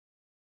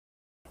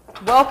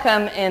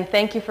Welcome and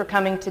thank you for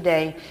coming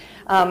today.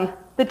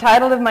 The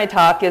title of my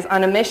talk is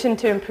On a Mission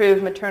to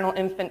Improve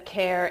Maternal-Infant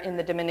Care in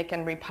the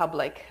Dominican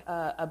Republic.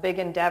 A big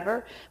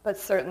endeavor, but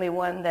certainly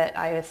one that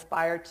I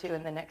aspire to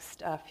in the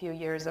next few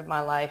years of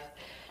my life.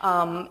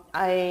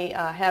 I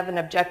have an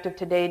objective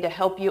today to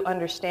help you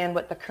understand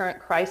what the current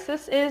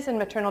crisis is in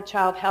maternal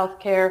child health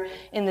care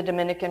in the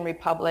Dominican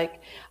Republic.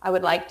 I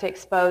would like to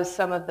expose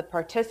some of the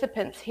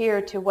participants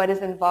here to what is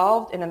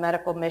involved in a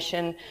medical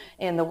mission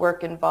and the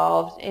work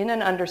involved in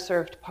an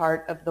underserved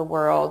part of the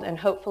world, and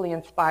hopefully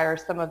inspire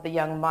some of the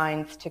young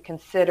minds to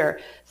consider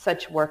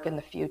such work in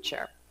the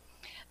future.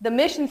 The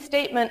mission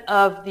statement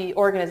of the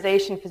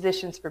organization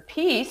Physicians for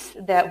Peace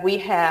that we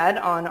had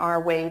on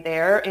our way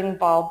there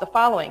involved the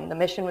following. The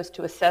mission was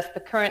to assess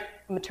the current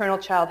maternal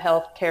child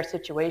health care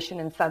situation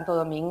in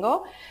Santo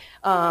Domingo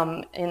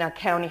in a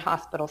county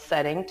hospital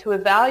setting, to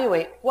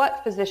evaluate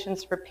what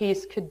Physicians for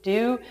Peace could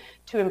do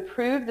to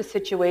improve the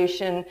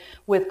situation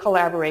with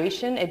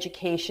collaboration,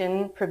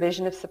 education,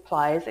 provision of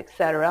supplies,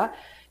 etc.,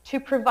 to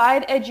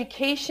provide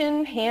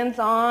education,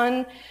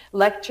 hands-on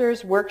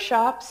lectures,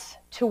 workshops,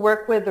 to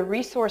work with the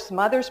Resource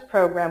Mothers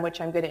program,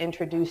 which I'm going to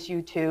introduce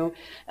you to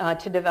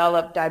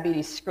develop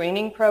diabetes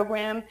screening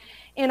program.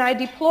 And I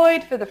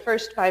deployed for the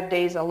first 5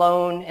 days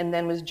alone, and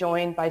then was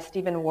joined by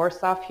Stephen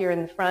Warsoff here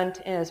in the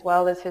front, as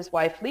well as his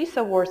wife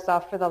Lisa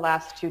Warsoff for the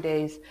last 2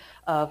 days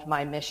of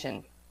my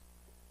mission.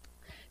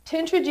 To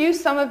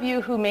introduce some of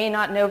you who may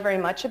not know very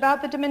much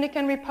about the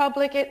Dominican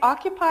Republic, it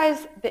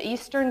occupies the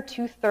eastern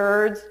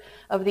 2/3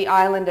 of the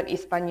island of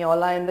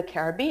Hispaniola in the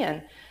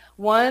Caribbean.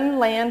 One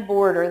land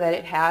border that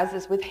it has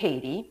is with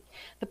Haiti.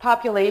 The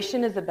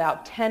population is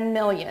about 10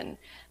 million.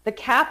 The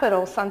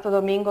capital, Santo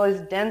Domingo,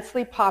 is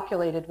densely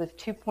populated with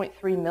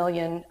 2.3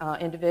 million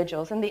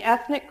individuals, and the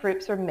ethnic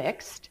groups are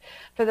mixed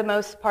for the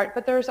most part,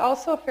 but there's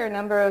also a fair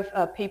number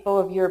of people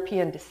of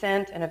European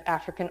descent and of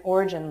African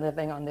origin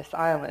living on this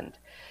island.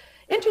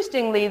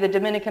 Interestingly, the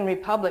Dominican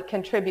Republic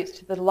contributes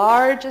to the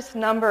largest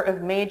number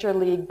of Major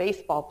League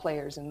Baseball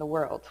players in the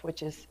world,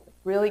 which is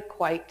really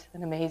quite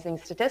an amazing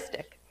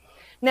statistic.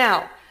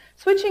 Now,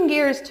 switching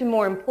gears to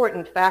more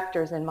important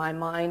factors in my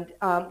mind,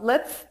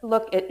 let's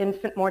look at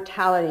infant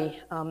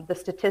mortality, the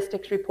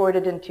statistics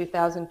reported in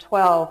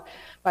 2012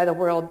 by the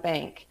World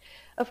Bank.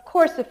 Of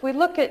course, if we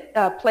look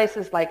at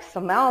places like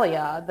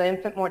Somalia, the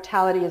infant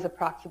mortality is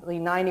approximately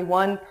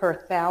 91 per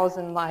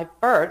 1,000 live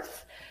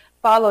births,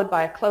 followed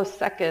by a close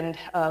second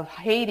of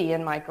Haiti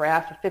in my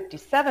graph of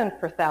 57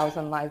 per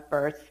 1,000 live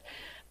births.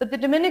 But the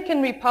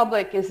Dominican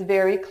Republic is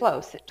very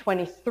close at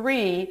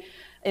 23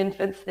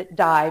 infants that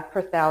die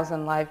per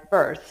 1,000 live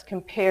births,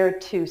 compared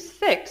to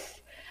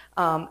 6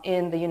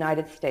 in the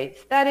United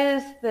States. That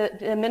is, the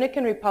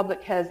Dominican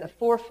Republic has a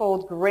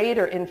 4-fold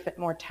greater infant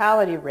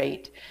mortality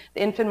rate.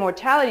 The infant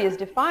mortality is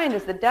defined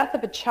as the death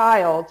of a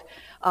child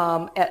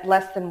at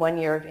less than 1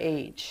 year of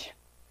age.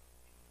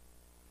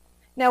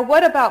 Now,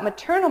 what about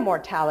maternal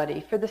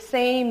mortality? For the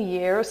same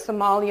year,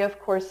 Somalia, of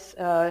course,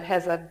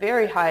 has a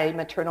very high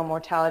maternal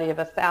mortality of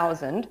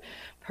 1,000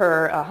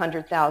 per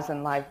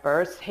 100,000 live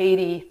births.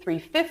 Haiti,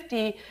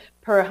 350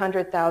 per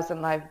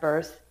 100,000 live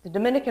births. The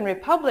Dominican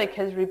Republic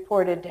has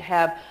reported to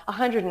have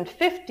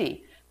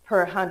 150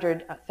 per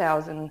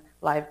 100,000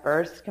 live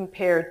births,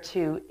 compared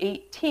to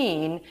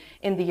 18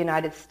 in the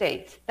United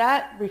States.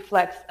 That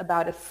reflects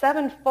about a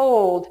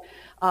 7-fold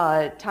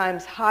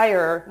times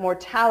higher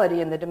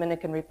mortality in the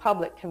Dominican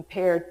Republic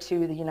compared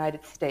to the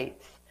United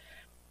States.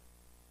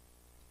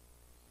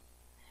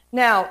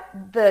 Now,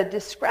 the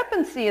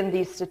discrepancy in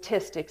these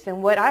statistics,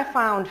 and what I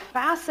found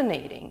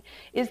fascinating,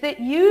 is that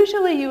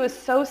usually you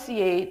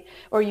associate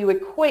or you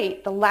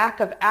equate the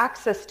lack of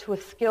access to a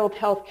skilled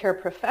healthcare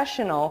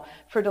professional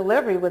for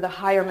delivery with a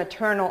higher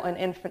maternal and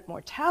infant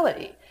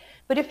mortality.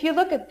 But if you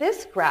look at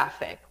this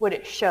graphic, what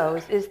it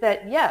shows is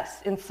that,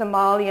 yes, in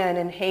Somalia and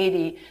in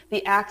Haiti,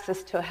 the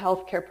access to a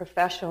healthcare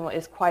professional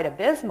is quite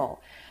abysmal.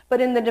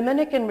 But in the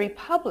Dominican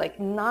Republic,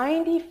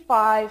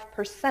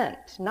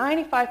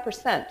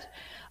 95%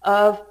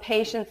 of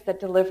patients that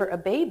deliver a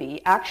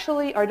baby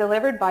actually are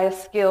delivered by a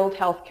skilled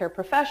healthcare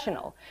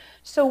professional.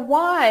 So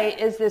why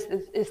is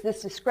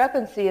this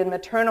discrepancy in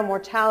maternal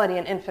mortality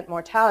and infant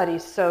mortality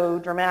so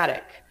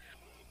dramatic?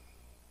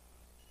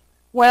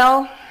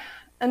 Well,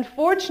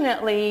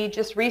 unfortunately,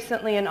 just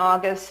recently in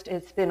August,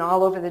 it's been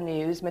all over the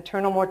news,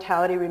 maternal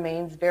mortality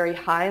remains very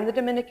high in the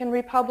Dominican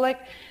Republic,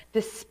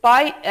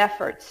 despite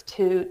efforts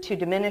to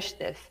diminish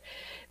this.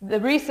 The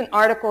recent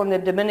article in the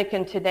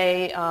Dominican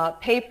Today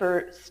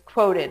paper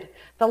quoted,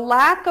 "The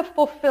lack of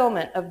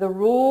fulfillment of the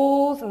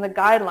rules and the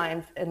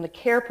guidelines and the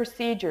care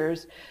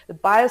procedures, the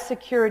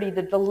biosecurity,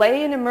 the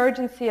delay in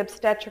emergency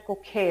obstetrical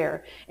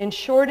care, and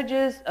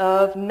shortages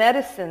of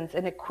medicines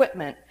and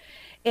equipment,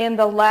 and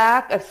the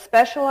lack of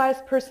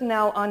specialized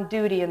personnel on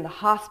duty in the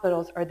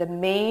hospitals are the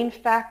main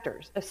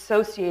factors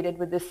associated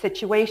with this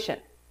situation."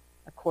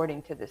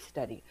 according to this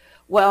study.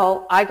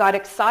 Well, I got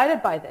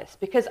excited by this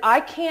because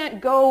I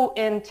can't go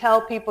and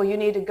tell people you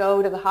need to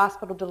go to the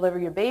hospital to deliver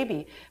your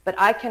baby, but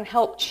I can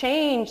help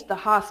change the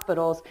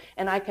hospitals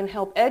and I can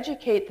help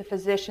educate the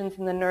physicians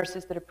and the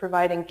nurses that are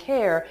providing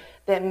care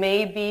that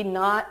may be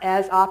not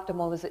as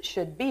optimal as it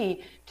should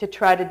be to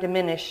try to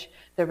diminish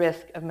the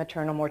risk of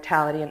maternal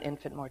mortality and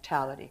infant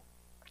mortality.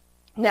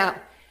 Now,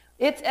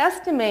 it's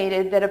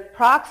estimated that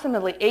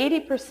approximately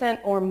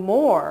 80% or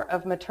more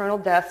of maternal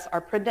deaths are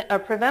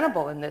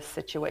preventable in this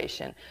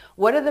situation.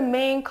 What are the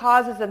main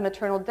causes of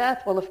maternal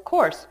death? Well, of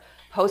course,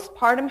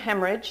 postpartum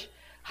hemorrhage,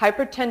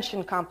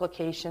 hypertension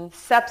complications,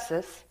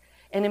 sepsis,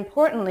 and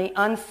importantly,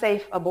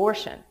 unsafe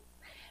abortion.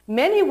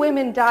 Many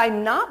women die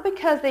not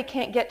because they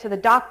can't get to the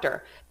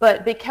doctor,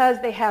 but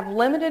because they have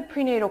limited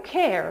prenatal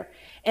care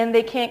and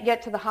they can't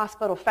get to the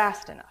hospital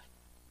fast enough.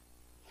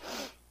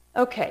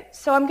 Okay,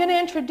 so I'm going to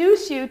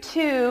introduce you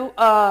to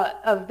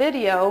a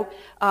video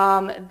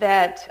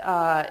that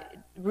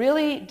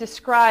really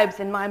describes,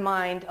 in my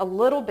mind, a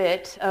little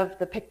bit of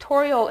the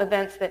pictorial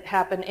events that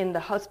happen in the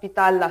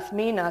Hospital Las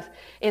Minas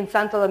in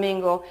Santo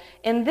Domingo.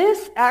 And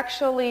this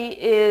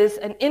actually is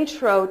an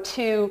intro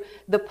to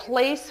the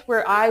place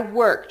where I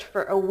worked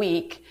for a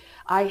week.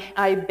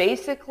 I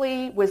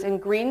basically was in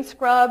green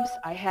scrubs.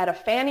 I had a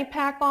fanny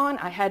pack on.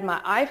 I had my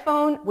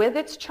iPhone with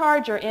its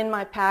charger in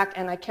my pack,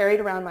 and I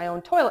carried around my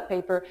own toilet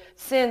paper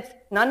since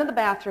none of the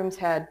bathrooms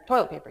had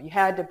toilet paper. You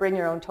had to bring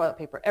your own toilet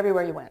paper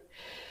everywhere you went.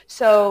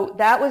 So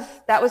that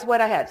was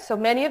what I had. So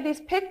many of these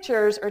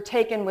pictures are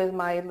taken with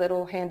my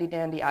little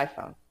handy-dandy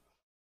iPhone.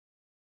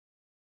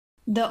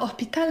 The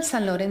Hospital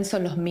San Lorenzo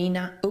Los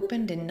Minas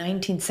opened in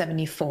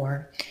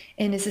 1974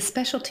 and is a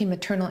specialty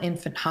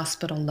maternal-infant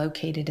hospital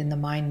located in the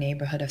mine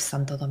neighborhood of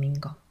Santo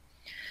Domingo.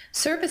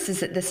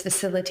 Services at this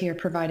facility are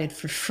provided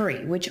for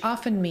free, which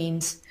often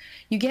means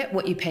you get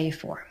what you pay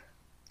for.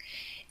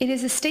 It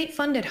is a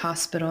state-funded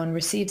hospital and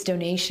receives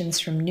donations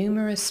from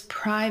numerous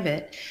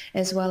private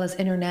as well as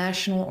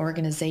international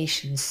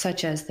organizations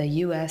such as the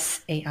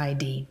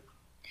U.S.A.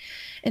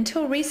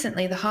 Until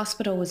recently, the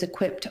hospital was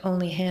equipped to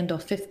only handle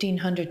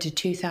 1,500 to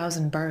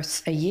 2,000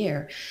 births a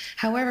year.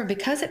 However,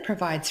 because it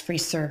provides free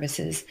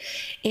services,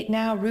 it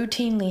now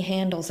routinely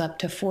handles up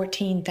to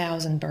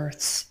 14,000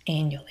 births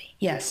annually.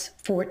 Yes,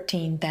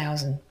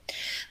 14,000.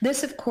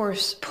 This, of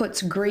course,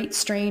 puts great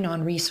strain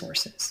on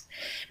resources.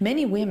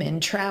 Many women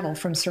travel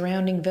from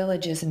surrounding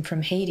villages and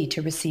from Haiti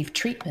to receive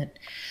treatment.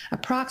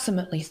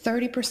 Approximately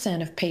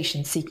 30% of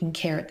patients seeking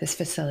care at this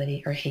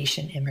facility are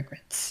Haitian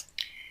immigrants.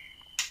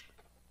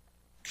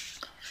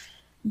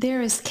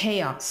 There is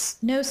chaos,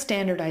 no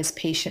standardized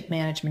patient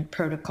management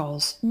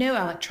protocols, no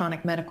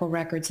electronic medical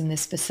records in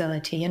this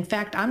facility. In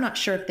fact, I'm not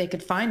sure if they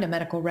could find a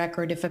medical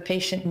record if a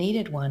patient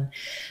needed one.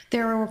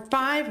 There are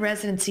 5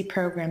 residency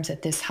programs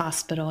at this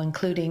hospital,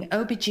 including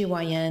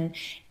OBGYN,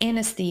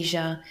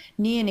 anesthesia,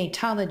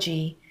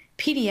 neonatology,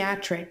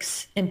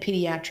 pediatrics, and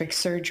pediatric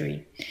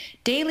surgery.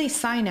 Daily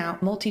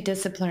sign-out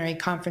multidisciplinary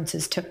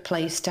conferences took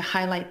place to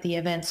highlight the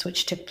events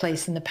which took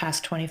place in the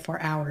past 24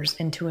 hours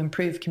and to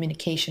improve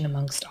communication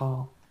amongst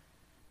all.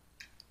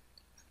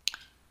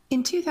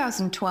 In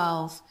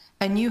 2012,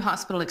 a new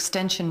hospital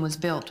extension was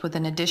built with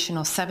an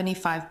additional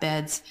 75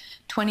 beds,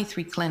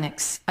 23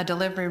 clinics, a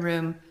delivery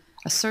room,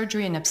 a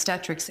surgery and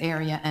obstetrics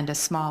area, and a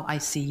small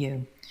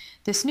ICU.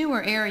 This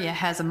newer area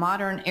has a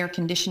modern air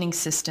conditioning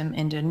system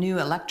and a new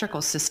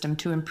electrical system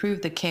to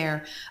improve the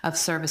care of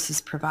services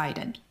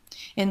provided.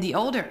 In the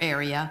older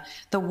area,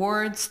 the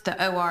wards,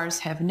 the ORs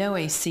have no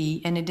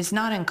AC, and it is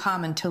not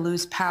uncommon to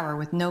lose power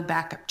with no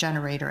backup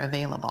generator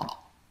available.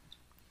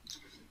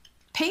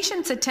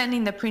 Patients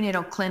attending the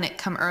prenatal clinic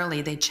come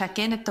early. They check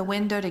in at the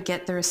window to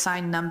get their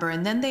assigned number,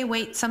 and then they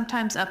wait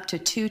sometimes up to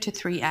 2 to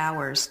 3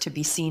 hours to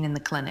be seen in the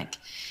clinic.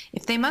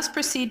 If they must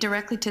proceed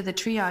directly to the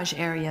triage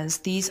areas,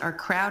 these are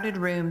crowded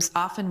rooms,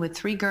 often with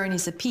 3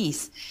 gurneys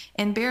apiece,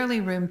 and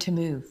barely room to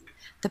move.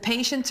 The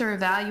patients are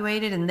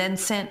evaluated and then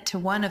sent to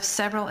one of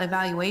several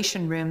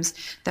evaluation rooms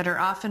that are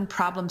often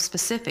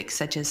problem-specific,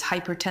 such as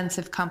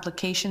hypertensive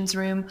complications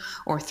room,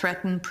 or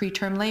threatened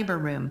preterm labor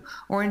room,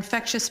 or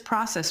infectious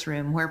process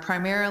room, where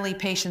primarily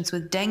patients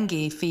with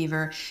dengue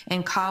fever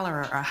and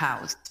cholera are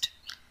housed.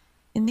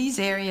 In these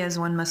areas,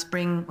 one must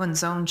bring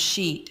one's own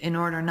sheet in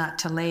order not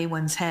to lay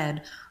one's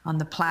head on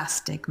the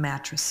plastic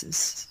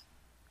mattresses.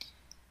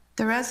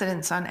 The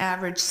residents on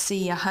average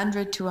see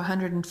 100 to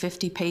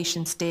 150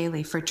 patients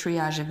daily for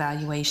triage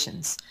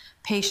evaluations.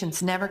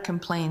 Patients never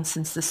complain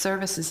since the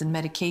services and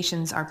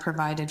medications are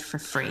provided for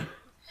free.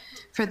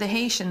 For the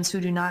Haitians who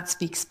do not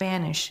speak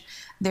Spanish,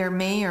 there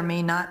may or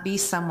may not be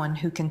someone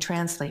who can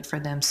translate for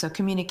them, so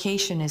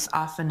communication is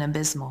often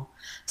abysmal.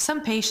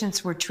 Some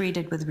patients were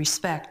treated with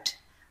respect,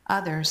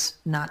 others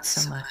not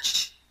so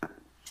much.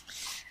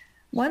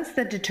 Once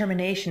the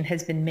determination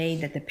has been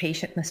made that the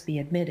patient must be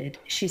admitted,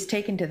 she's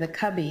taken to the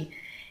cubby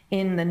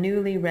in the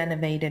newly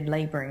renovated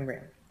laboring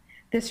room.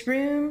 This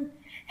room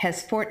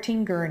has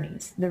 14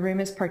 gurneys. The room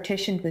is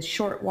partitioned with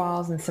short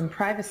walls and some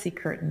privacy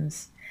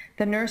curtains.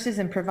 The nurses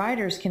and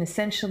providers can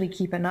essentially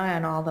keep an eye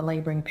on all the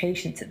laboring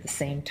patients at the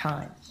same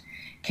time.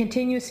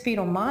 Continuous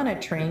fetal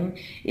monitoring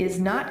is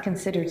not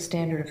considered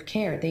standard of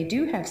care. They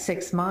do have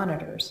 6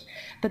 monitors,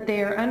 but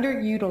they are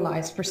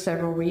underutilized for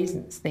several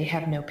reasons. They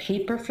have no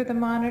paper for the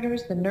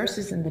monitors. The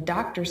nurses and the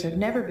doctors have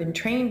never been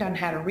trained on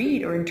how to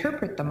read or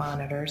interpret the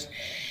monitors,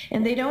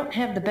 and they don't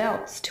have the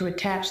belts to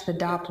attach the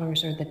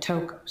Dopplers or the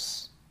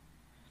tocos.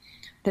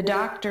 The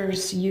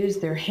doctors use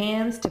their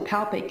hands to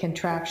palpate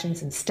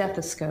contractions and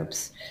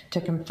stethoscopes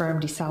to confirm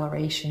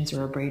decelerations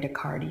or a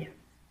bradycardia.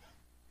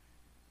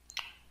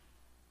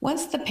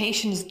 Once the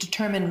patient is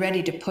determined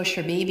ready to push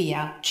her baby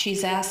out,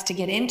 she's asked to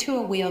get into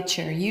a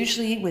wheelchair,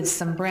 usually with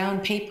some brown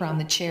paper on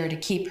the chair to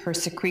keep her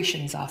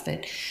secretions off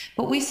it.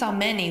 But we saw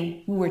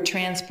many who were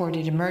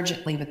transported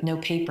emergently with no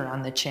paper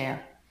on the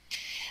chair.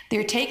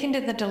 They're taken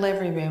to the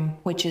delivery room,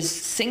 which is a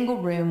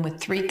single room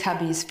with 3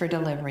 cubbies for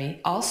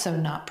delivery, also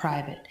not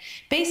private.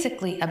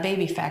 Basically a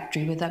baby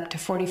factory with up to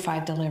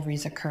 45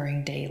 deliveries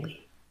occurring daily.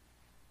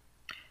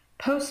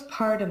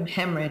 Postpartum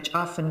hemorrhage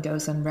often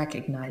goes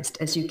unrecognized.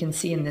 As you can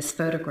see in this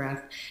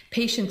photograph,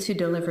 patients who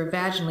deliver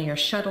vaginally are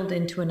shuttled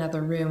into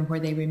another room where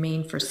they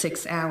remain for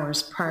 6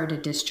 hours prior to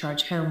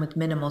discharge home with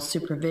minimal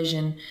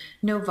supervision,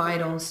 no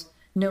vitals,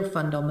 no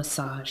fundal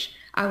massage.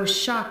 I was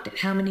shocked at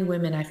how many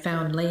women I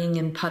found laying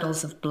in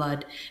puddles of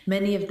blood,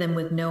 many of them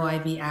with no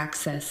IV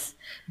access,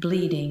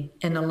 bleeding,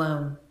 and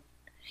alone.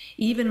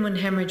 Even when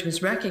hemorrhage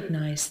was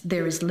recognized,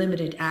 there is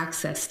limited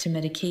access to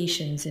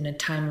medications in a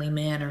timely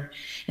manner,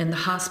 and the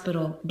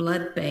hospital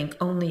blood bank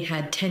only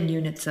had 10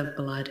 units of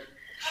blood.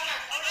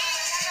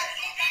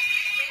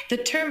 The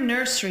term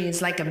nursery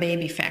is like a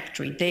baby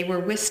factory. They were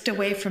whisked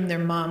away from their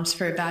moms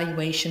for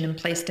evaluation and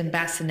placed in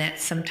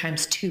bassinets,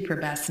 sometimes 2 per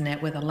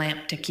bassinet, with a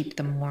lamp to keep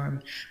them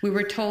warm. We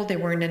were told there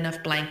weren't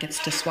enough blankets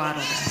to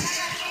swaddle them.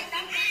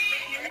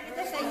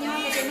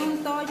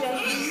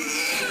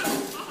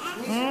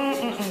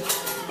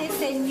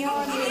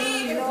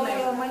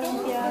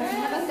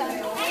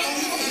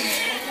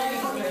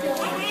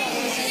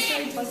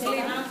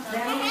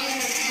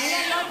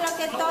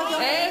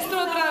 Esto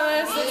otra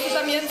vez, esto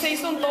también se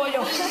hizo un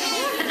tollo.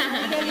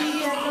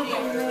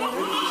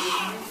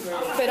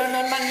 Pero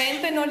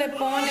normalmente no le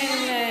ponen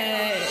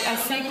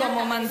así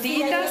como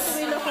mantitas.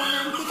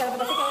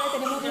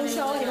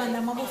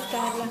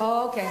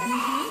 Oh, ok.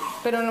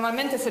 Pero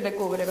normalmente se le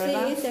cubre,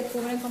 ¿verdad? Sí, se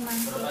cubre con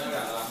mantita.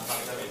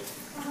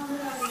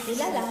 Y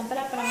la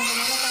lámpara para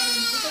mantenerla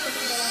calientita que se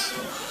queda así.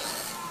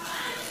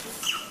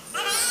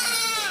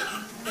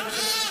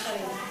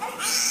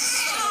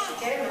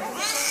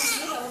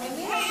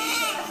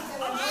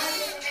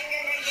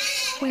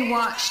 We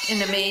watched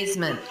in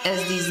amazement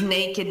as these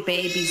naked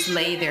babies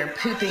lay there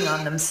pooping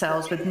on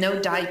themselves with no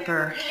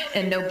diaper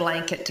and no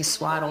blanket to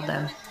swaddle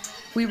them.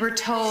 We were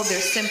told there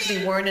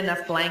simply weren't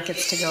enough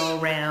blankets to go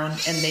around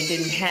and they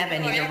didn't have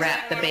any to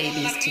wrap the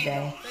babies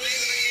today.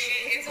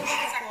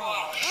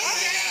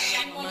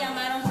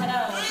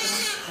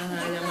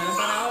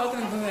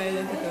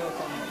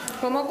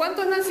 ¿Cómo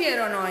cuántos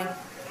nacieron hoy?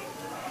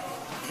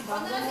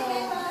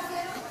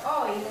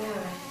 Hoy,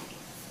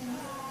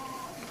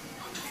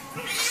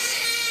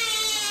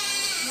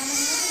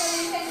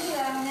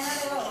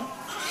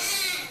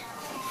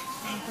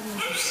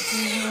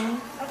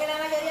 porque la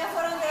mayoría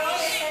fueron de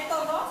hoy, excepto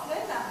 2,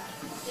 ¿verdad?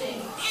 Sí.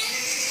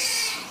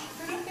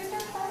 ¿Pero qué te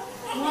pasa?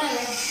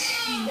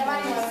 9. Ya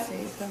van 9.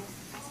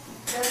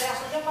 Desde la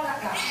suya para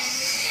acá.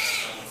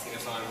 Sí, que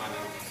son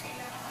hermanos.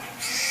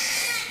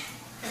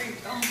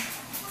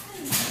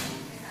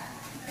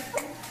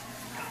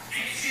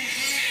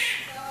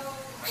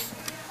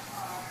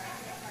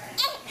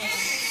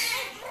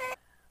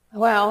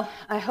 Well,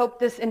 I hope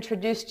this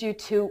introduced you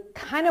to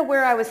kind of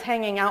where I was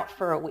hanging out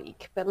for a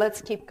week, but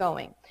let's keep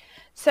going.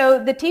 So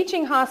the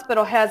teaching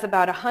hospital has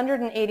about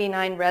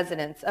 189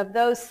 residents. Of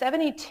those,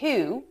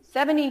 72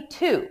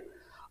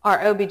 are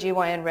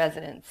OBGYN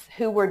residents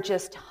who were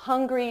just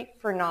hungry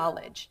for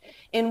knowledge.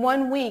 In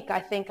 1 week, I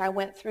think I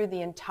went through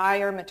the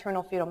entire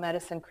maternal fetal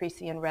medicine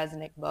Creasy and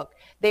Resnick book.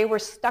 They were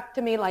stuck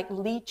to me like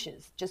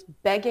leeches, just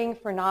begging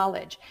for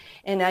knowledge.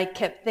 And I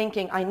kept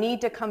thinking, I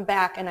need to come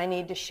back and I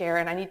need to share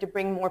and I need to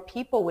bring more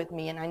people with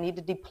me and I need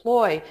to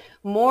deploy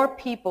more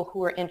people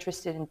who are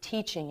interested in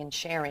teaching and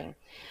sharing.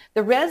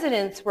 The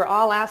residents were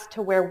all asked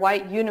to wear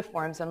white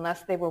uniforms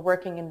unless they were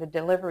working in the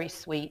delivery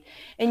suite.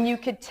 And you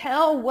could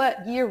tell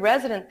what year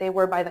resident they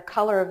were by the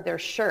color of their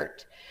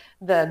shirt.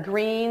 The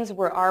greens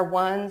were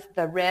R1s,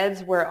 the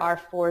reds were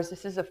R4s.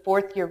 This is a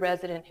 4th-year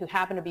resident who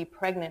happened to be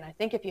pregnant. I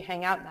think if you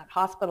hang out in that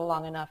hospital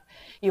long enough,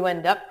 you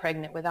end up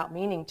pregnant without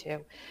meaning to.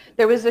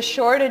 There was a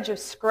shortage of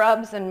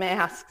scrubs and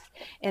masks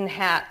and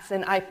hats,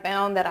 and I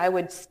found that I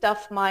would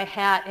stuff my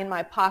hat in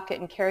my pocket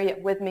and carry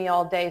it with me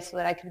all day so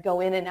that I could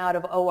go in and out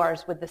of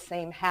ORs with the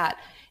same hat.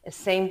 The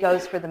same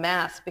goes for the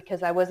mask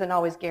because I wasn't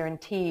always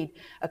guaranteed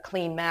a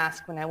clean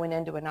mask when I went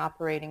into an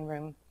operating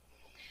room.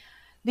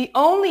 The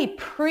only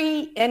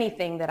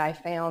pre-anything that I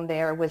found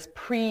there was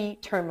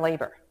pre-term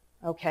labor,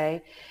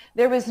 okay?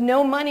 There was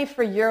no money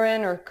for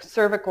urine or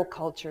cervical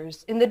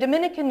cultures. In the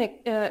Dominican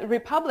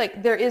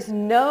Republic, there is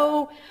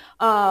no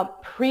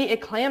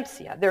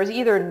pre-eclampsia. There's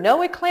either no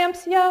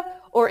eclampsia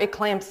or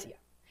eclampsia,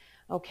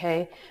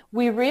 Okay,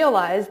 we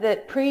realize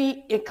that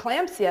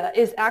preeclampsia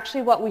is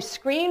actually what we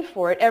screen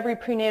for at every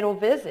prenatal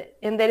visit,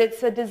 and that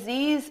it's a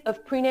disease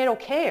of prenatal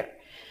care.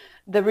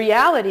 The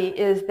reality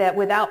is that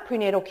without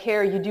prenatal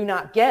care, you do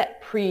not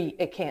get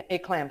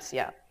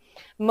preeclampsia.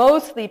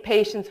 Mostly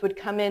patients would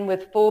come in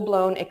with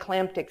full-blown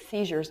eclamptic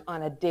seizures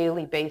on a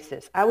daily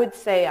basis. I would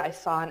say I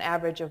saw an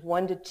average of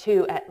 1 to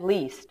 2 at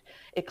least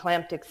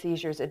eclamptic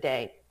seizures a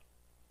day.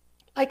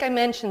 Like I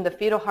mentioned, the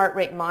fetal heart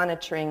rate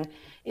monitoring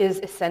is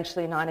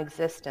essentially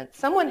non-existent.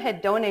 Someone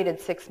had donated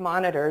 6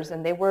 monitors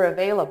and they were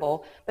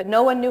available, but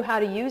no one knew how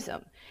to use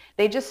them.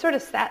 They just sort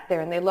of sat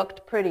there and they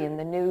looked pretty in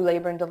the new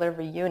labor and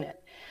delivery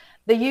unit.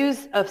 The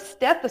use of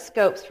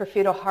stethoscopes for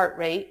fetal heart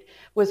rate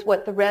was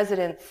what the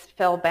residents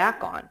fell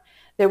back on.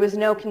 There was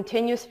no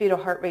continuous fetal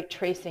heart rate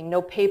tracing,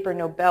 no paper,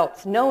 no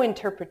belts, no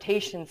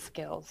interpretation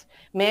skills.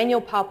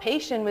 Manual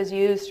palpation was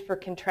used for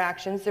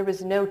contractions. There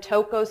was no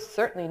TOCOS,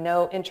 certainly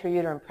no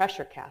intrauterine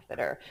pressure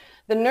catheter.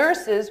 The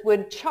nurses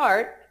would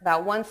chart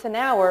about once an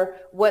hour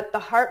what the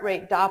heart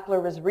rate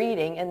Doppler was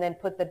reading and then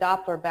put the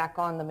Doppler back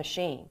on the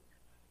machine.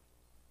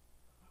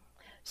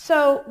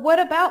 So what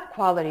about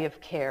quality of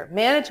care?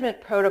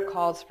 Management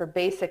protocols for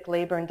basic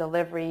labor and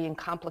delivery and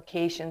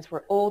complications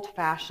were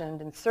old-fashioned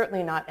and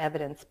certainly not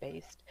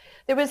evidence-based.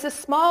 There was a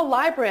small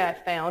library I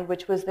found,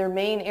 which was their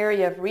main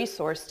area of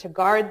resource. To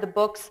guard the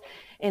books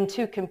and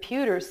 2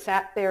 computers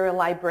sat there a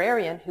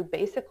librarian who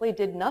basically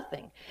did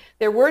nothing.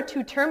 There were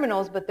 2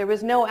 terminals, but there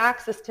was no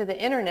access to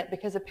the internet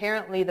because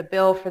apparently the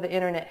bill for the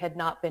internet had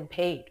not been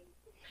paid.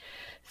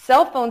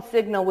 Cell phone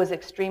signal was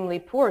extremely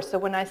poor, so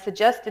when I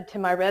suggested to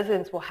my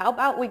residents, well, how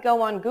about we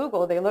go on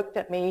Google, they looked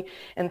at me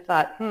and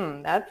thought,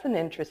 that's an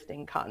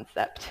interesting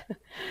concept.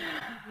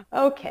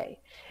 Okay,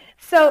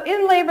 so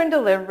in labor and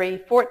delivery,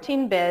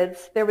 14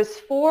 beds, there was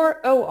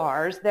 4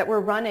 ORs that were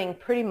running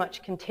pretty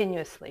much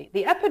continuously.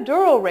 The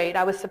epidural rate,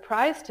 I was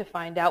surprised to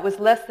find out, was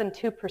less than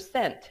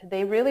 2%.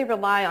 They really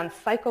rely on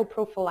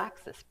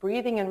psychoprophylaxis,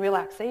 breathing and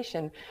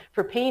relaxation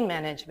for pain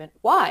management.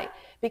 Why?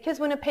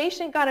 Because when a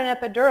patient got an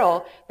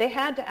epidural, they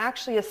had to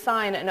actually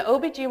assign an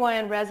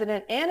OBGYN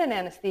resident and an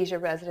anesthesia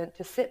resident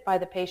to sit by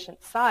the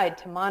patient's side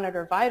to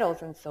monitor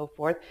vitals and so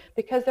forth,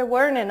 because there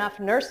weren't enough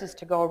nurses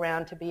to go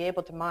around to be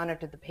able to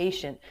monitor the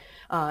patient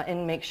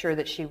and make sure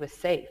that she was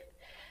safe.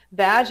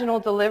 Vaginal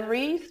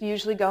deliveries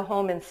usually go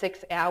home in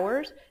 6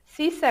 hours.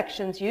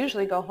 C-sections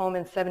usually go home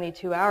in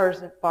 72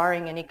 hours,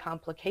 barring any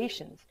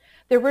complications.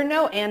 There were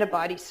no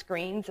antibody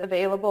screens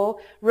available.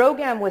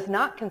 RhoGAM was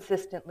not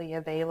consistently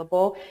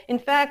available. In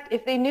fact,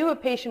 if they knew a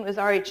patient was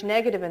Rh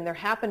negative and there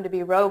happened to be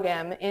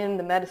RhoGAM in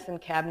the medicine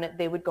cabinet,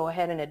 they would go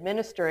ahead and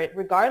administer it,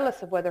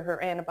 regardless of whether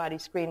her antibody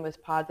screen was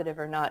positive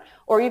or not,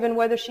 or even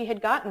whether she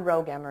had gotten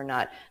RhoGAM or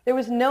not. There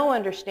was no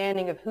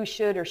understanding of who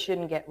should or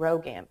shouldn't get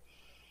RhoGAM.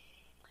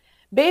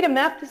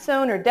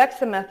 Betamethasone or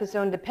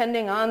dexamethasone,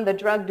 depending on the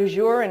drug du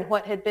jour and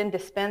what had been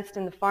dispensed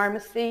in the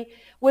pharmacy,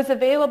 was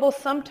available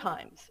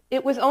sometimes.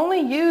 It was only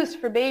used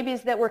for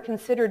babies that were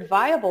considered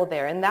viable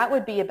there, and that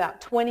would be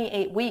about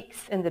 28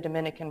 weeks in the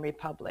Dominican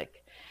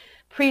Republic.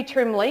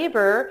 Preterm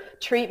labor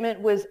treatment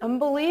was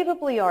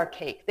unbelievably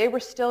archaic. They were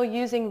still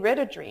using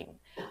Ritodrine.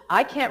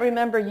 I can't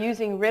remember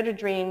using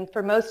Ritodrine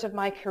for most of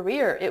my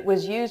career. It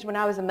was used when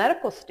I was a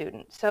medical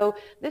student, so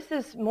this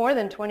is more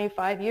than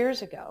 25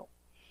 years ago.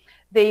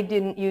 They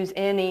didn't use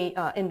any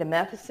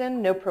indomethacin,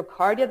 no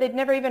procardia. They'd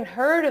never even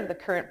heard of the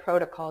current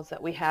protocols that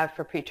we have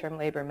for preterm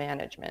labor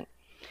management.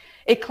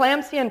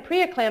 Eclampsia and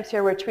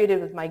preeclampsia were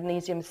treated with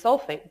magnesium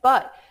sulfate,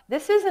 but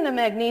this isn't a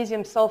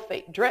magnesium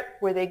sulfate drip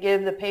where they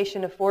give the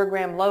patient a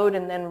 4-gram load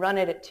and then run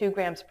it at 2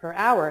 grams per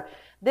hour.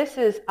 This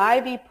is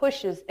IV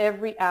pushes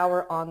every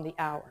hour on the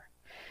hour.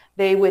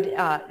 They would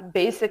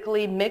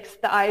basically mix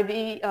the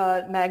IV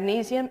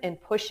magnesium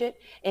and push it,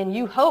 and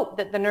you hope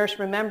that the nurse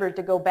remembered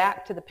to go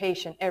back to the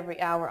patient every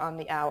hour on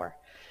the hour.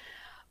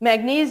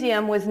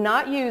 Magnesium was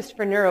not used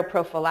for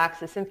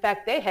neuroprophylaxis. In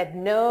fact, they had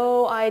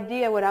no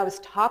idea what I was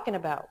talking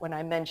about when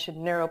I mentioned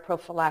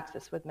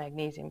neuroprophylaxis with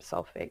magnesium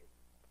sulfate.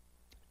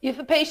 If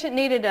a patient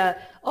needed an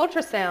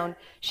ultrasound,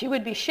 she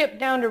would be shipped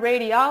down to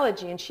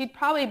radiology, and she'd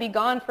probably be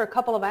gone for a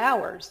couple of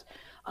hours.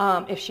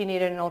 If she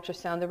needed an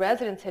ultrasound. The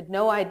residents had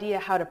no idea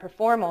how to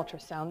perform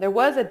ultrasound. There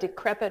was a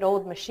decrepit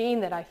old machine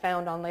that I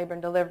found on labor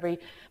and delivery,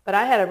 but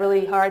I had a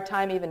really hard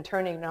time even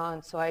turning it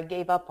on, so I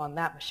gave up on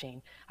that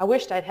machine. I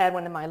wished I'd had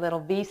one of my little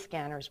V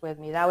scanners with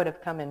me. That would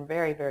have come in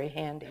very, very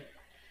handy.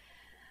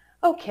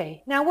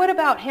 Okay, now what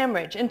about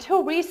hemorrhage?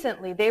 Until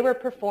recently, they were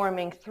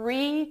performing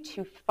 3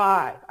 to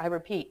 5, I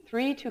repeat,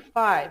 3 to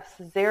 5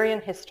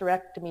 cesarean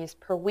hysterectomies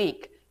per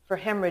week for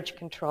hemorrhage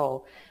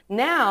control.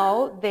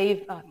 Now,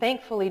 they've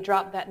thankfully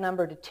dropped that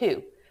number to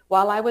 2.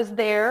 While I was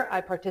there, I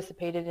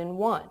participated in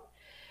 1.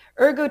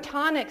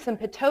 Ergotonics and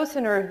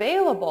Pitocin are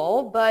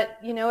available, but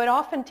it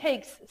often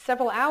takes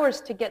several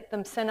hours to get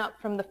them sent up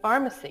from the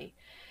pharmacy.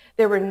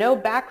 There were no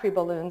Bacri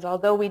balloons,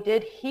 although we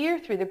did hear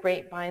through the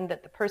grapevine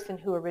that the person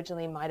who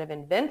originally might have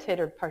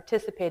invented or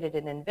participated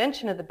in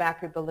invention of the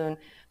Bacri balloon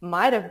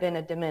might have been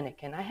a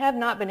Dominican. I have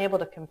not been able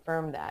to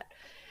confirm that.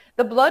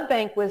 The blood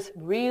bank was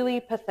really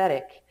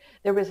pathetic.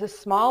 There was a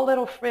small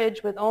little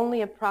fridge with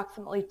only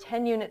approximately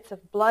 10 units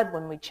of blood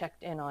when we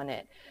checked in on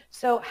it.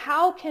 So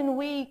how can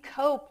we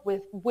cope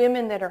with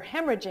women that are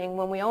hemorrhaging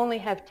when we only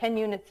have 10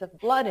 units of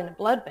blood in a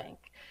blood bank?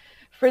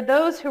 For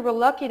those who were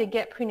lucky to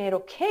get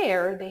prenatal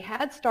care, they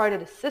had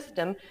started a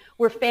system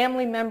where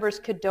family members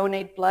could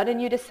donate blood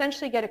and you'd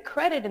essentially get a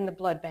credit in the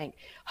blood bank,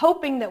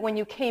 hoping that when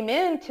you came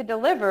in to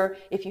deliver,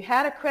 if you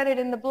had a credit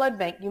in the blood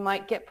bank, you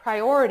might get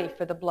priority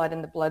for the blood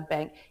in the blood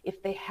bank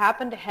if they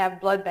happened to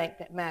have blood bank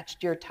that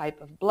matched your type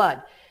of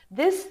blood.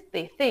 This,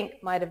 they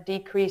think, might have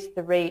decreased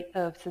the rate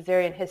of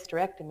cesarean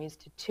hysterectomies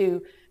to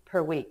 2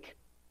 per week.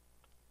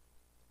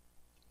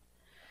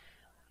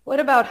 What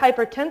about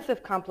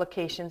hypertensive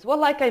complications? Well,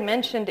 like I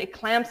mentioned,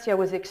 eclampsia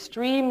was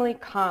extremely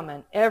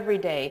common every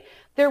day.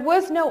 There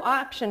was no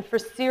option for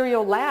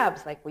serial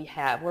labs like we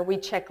have, where we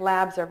check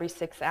labs every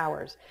 6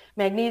 hours.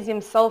 Magnesium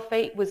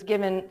sulfate was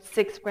given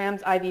 6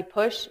 grams IV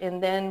push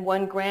and then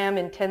 1 gram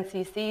in 10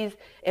 cc's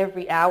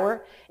every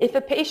hour. If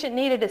a patient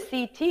needed a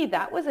CT,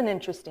 that was an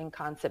interesting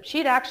concept.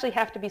 She'd actually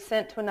have to be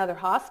sent to another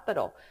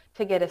hospital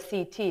to get a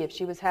CT if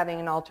she was having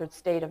an altered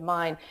state of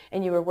mind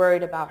and you were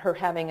worried about her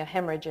having a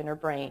hemorrhage in her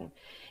brain.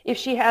 If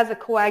she has a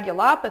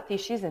coagulopathy,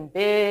 she's in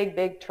big,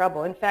 big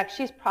trouble. In fact,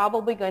 she's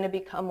probably going to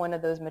become one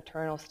of those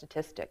maternal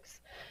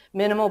statistics.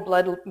 Minimal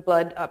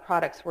blood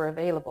products were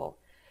available.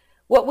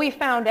 What we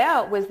found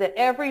out was that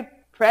every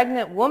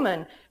pregnant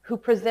woman who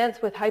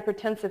presents with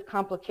hypertensive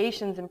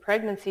complications in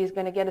pregnancy is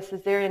going to get a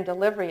cesarean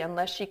delivery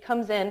unless she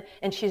comes in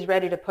and she's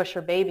ready to push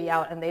her baby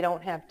out and they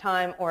don't have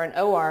time or an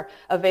OR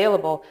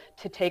available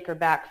to take her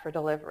back for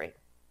delivery.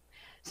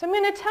 So I'm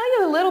going to tell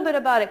you a little bit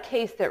about a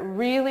case that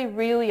really,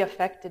 really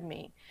affected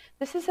me.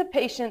 This is a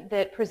patient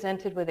that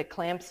presented with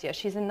eclampsia.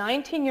 She's a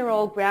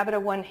 19-year-old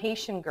gravida 1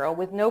 Haitian girl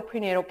with no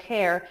prenatal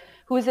care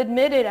who was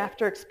admitted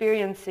after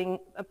experiencing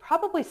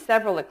probably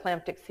several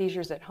eclamptic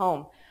seizures at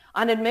home.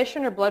 On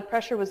admission, her blood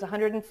pressure was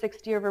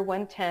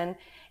 160/110,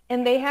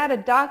 and they had a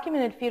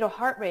documented fetal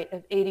heart rate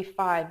of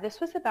 85.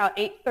 This was about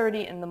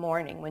 8:30 in the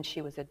morning when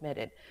she was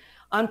admitted.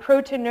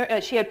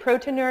 She had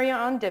proteinuria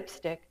on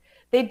dipstick.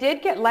 They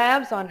did get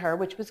labs on her,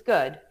 which was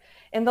good.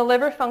 And the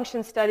liver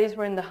function studies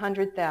were in the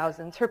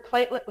 100,000s. Her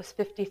platelet was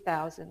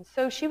 50,000.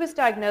 So she was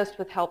diagnosed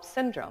with HELLP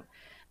syndrome.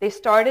 They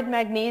started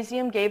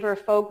magnesium, gave her a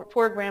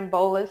 4-gram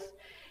bolus.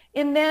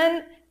 And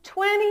then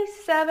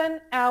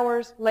 27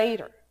 hours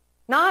later,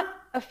 not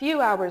a few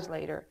hours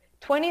later,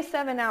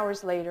 27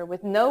 hours later,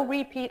 with no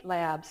repeat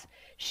labs,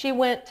 she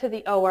went to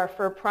the OR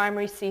for a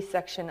primary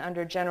C-section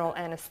under general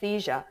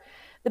anesthesia.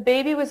 The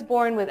baby was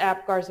born with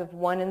APGARs of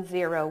 1 and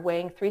 0,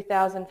 weighing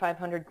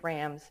 3,500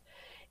 grams.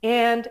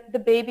 And the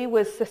baby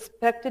was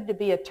suspected to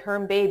be a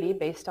term baby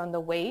based on the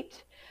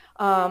weight.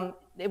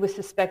 It was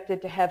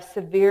suspected to have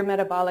severe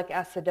metabolic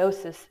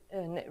acidosis,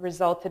 and it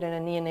resulted in a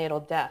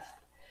neonatal death.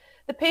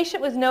 The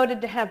patient was noted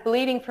to have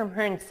bleeding from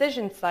her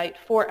incision site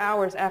 4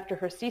 hours after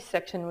her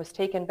C-section was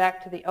taken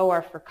back to the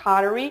OR for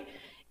cautery,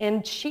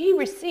 and she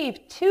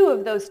received 2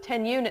 of those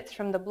 10 units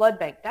from the blood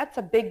bank. That's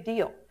a big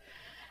deal.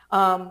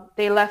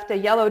 They left a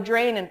yellow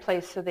drain in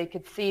place so they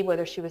could see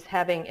whether she was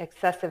having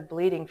excessive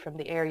bleeding from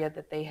the area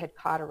that they had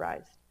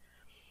cauterized.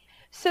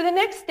 So the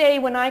next day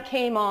when I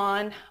came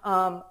on,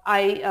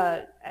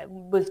 I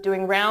was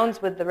doing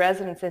rounds with the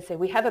residents and said,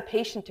 we have a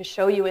patient to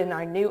show you in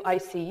our new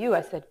ICU.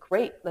 I said,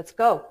 great, let's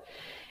go.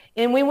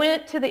 And we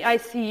went to the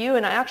ICU,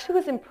 and I actually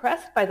was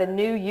impressed by the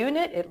new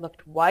unit. It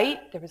looked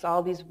white. There was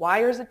all these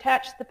wires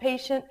attached to the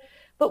patient.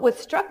 But what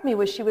struck me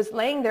was she was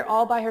laying there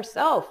all by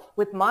herself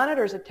with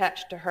monitors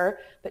attached to her,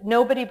 but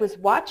nobody was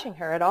watching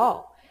her at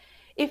all.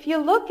 If you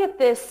look at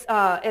this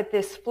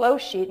flow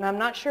sheet, and I'm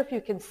not sure if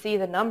you can see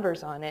the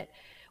numbers on it,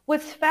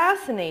 what's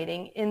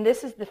fascinating, and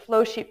this is the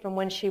flow sheet from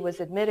when she was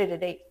admitted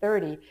at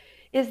 8:30,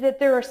 is that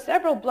there are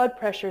several blood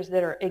pressures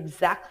that are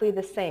exactly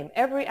the same,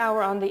 every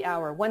hour on the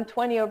hour,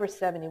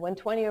 120/70,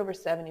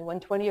 120/70,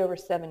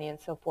 120/70, and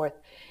so forth.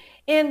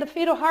 And the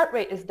fetal heart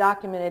rate is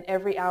documented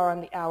every hour on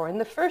the hour. In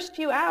the first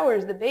few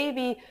hours, the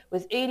baby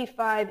was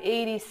 85,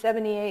 80,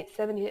 78,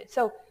 78.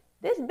 So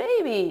this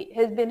baby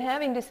has been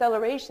having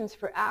decelerations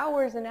for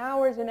hours and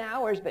hours and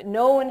hours, but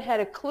no one had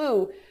a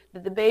clue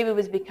that the baby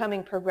was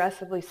becoming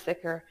progressively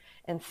sicker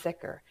and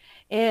sicker.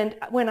 And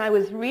when I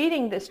was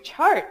reading this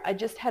chart, I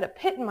just had a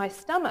pit in my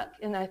stomach,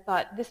 and I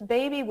thought, this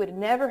baby would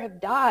never have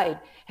died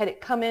had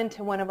it come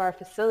into one of our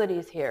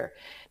facilities here.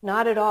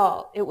 Not at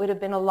all. It would have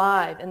been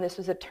alive, and this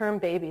was a term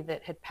baby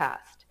that had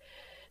passed.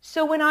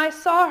 So when I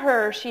saw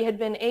her, she had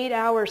been 8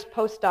 hours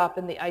post-op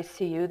in the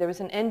ICU. There was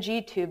an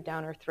NG tube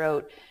down her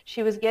throat.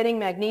 She was getting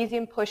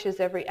magnesium pushes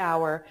every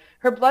hour.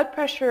 Her blood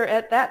pressure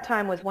at that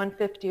time was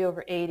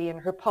 150/80, and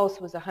her pulse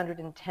was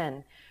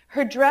 110.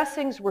 Her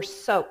dressings were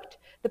soaked.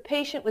 The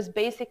patient was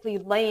basically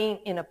laying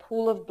in a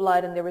pool of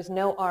blood, and there was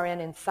no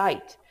RN in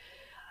sight.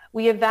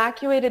 We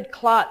evacuated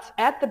clots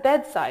at the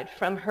bedside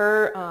from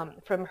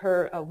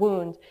her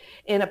wound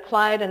and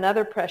applied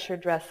another pressure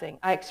dressing.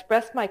 I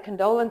expressed my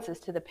condolences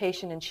to the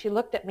patient, and she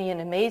looked at me in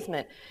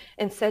amazement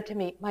and said to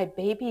me, "My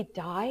baby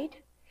died?"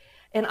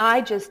 And I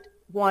just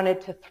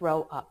wanted to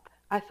throw up.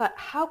 I thought,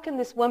 how can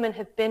this woman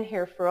have been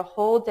here for a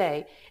whole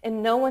day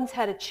and no one's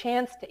had a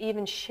chance to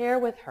even share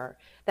with her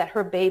that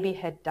her baby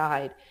had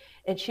died?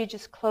 And she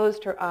just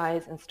closed her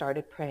eyes and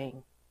started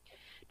praying.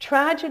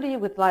 Tragedy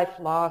with life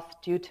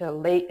lost due to a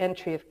late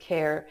entry of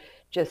care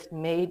just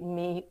made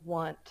me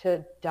want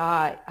to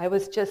die. I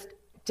was just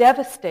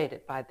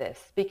devastated by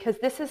this because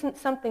this isn't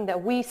something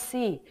that we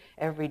see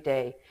every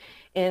day.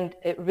 And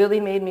it really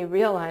made me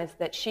realize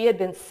that she had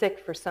been sick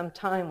for some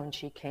time when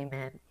she came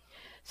in.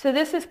 So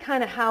this is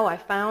kind of how I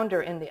found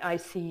her in the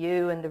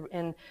ICU,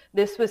 and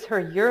this was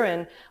her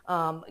urine.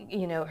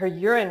 Her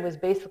urine was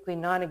basically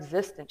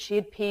non-existent. She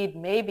had peed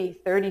maybe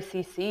 30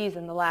 cc's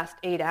in the last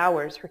 8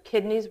 hours. Her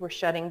kidneys were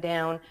shutting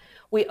down.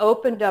 We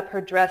opened up her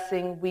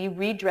dressing. We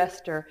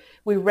redressed her.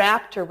 We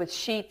wrapped her with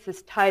sheets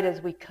as tight as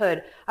we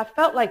could. I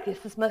felt like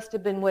this must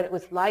have been what it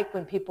was like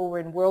when people were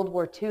in World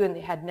War II and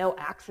they had no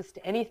access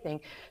to anything.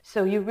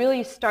 So you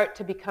really start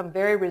to become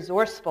very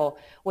resourceful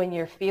when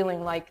you're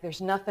feeling like there's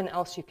nothing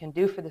else you can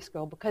do for this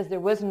girl because there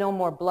was no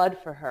more blood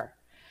for her.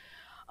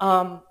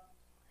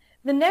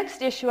 The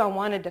next issue I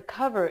wanted to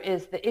cover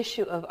is the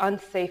issue of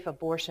unsafe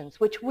abortions,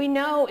 which we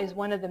know is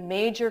one of the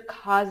major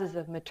causes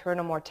of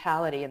maternal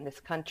mortality in this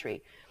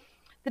country.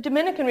 The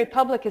Dominican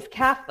Republic is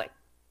Catholic,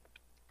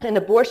 and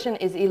abortion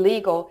is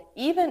illegal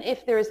even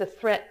if there is a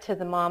threat to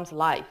the mom's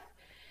life.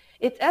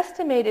 It's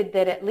estimated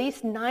that at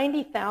least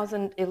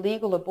 90,000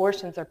 illegal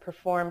abortions are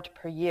performed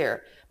per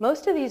year.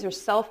 Most of these are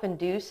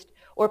self-induced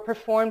or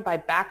performed by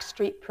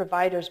backstreet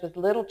providers with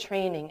little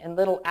training and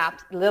little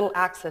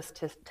access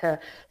to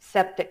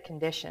septic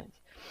conditions.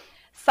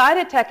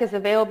 Cytotec is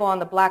available on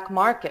the black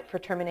market for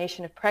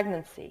termination of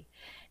pregnancy.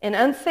 And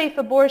unsafe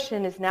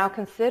abortion is now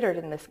considered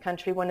in this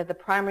country one of the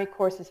primary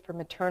causes for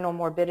maternal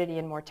morbidity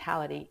and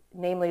mortality,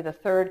 namely the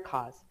third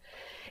cause.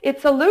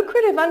 It's a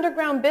lucrative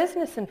underground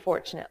business,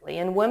 unfortunately,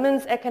 and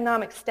women's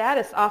economic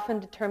status often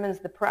determines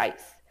the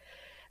price.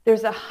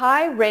 There's a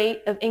high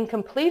rate of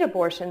incomplete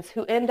abortions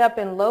who end up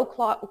in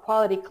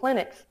low-quality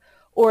clinics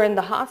or in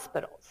the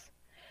hospitals.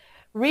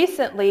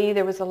 Recently,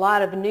 there was a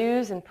lot of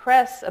news and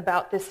press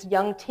about this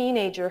young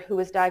teenager who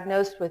was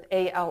diagnosed with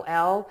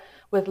ALL,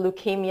 with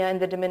leukemia in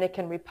the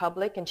Dominican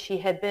Republic, and she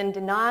had been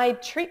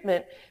denied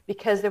treatment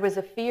because there was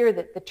a fear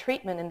that the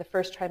treatment in the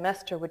first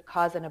trimester would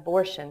cause an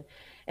abortion.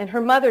 And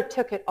her mother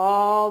took it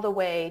all the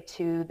way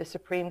to the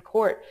Supreme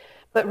Court.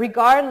 But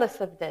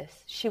regardless of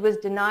this, she was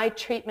denied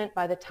treatment.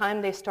 By the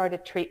time they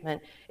started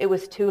treatment, it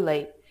was too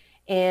late,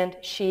 and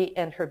she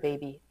and her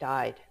baby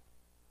died.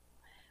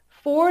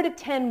 4 to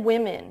 10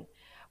 women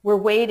were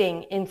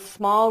waiting in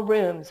small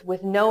rooms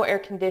with no air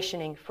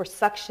conditioning for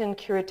suction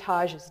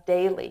curettages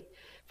daily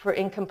for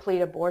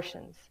incomplete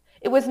abortions.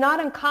 It was not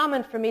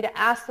uncommon for me to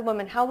ask the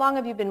woman, how long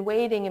have you been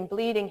waiting and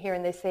bleeding here?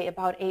 And they say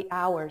about 8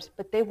 hours,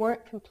 but they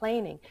weren't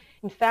complaining.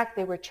 In fact,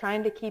 they were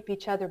trying to keep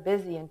each other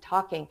busy and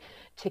talking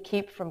to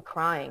keep from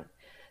crying.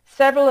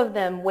 Several of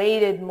them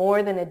waited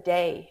more than a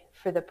day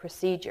for the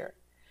procedure.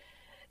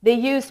 They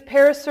used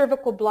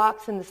paracervical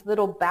blocks in this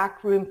little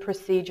backroom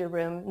procedure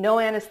room, no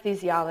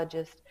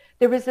anesthesiologist.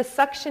 There was a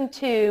suction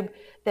tube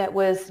that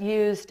was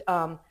used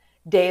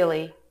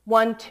daily,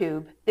 one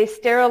tube. They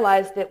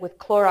sterilized it with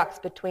Clorox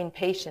between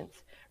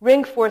patients.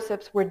 Ring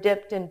forceps were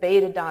dipped in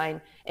betadine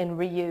and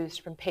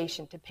reused from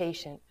patient to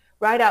patient.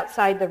 Right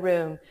outside the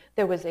room,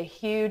 there was a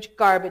huge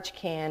garbage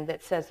can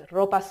that says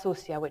ropa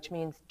sucia, which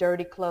means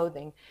dirty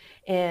clothing.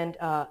 And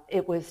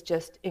it was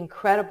just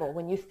incredible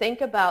when you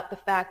think about the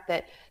fact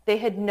that they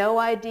had no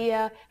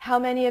idea how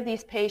many of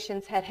these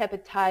patients had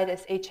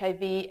hepatitis,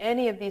 HIV,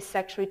 any of these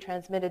sexually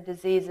transmitted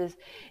diseases,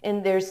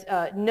 and there's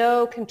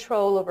no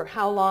control over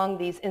how long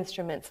these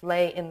instruments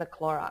lay in the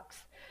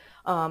Clorox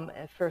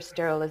for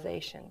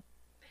sterilization.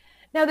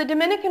 Now, the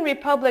Dominican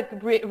Republic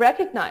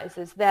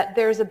recognizes that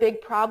there's a big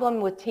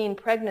problem with teen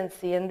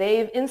pregnancy, and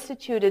they've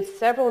instituted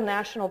several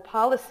national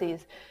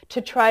policies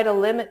to try to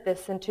limit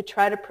this and to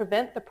try to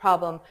prevent the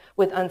problem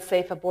with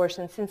unsafe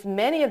abortions, since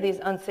many of these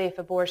unsafe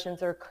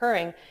abortions are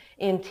occurring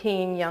in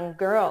teen young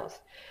girls.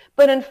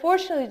 But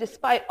unfortunately,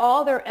 despite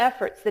all their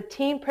efforts, the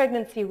teen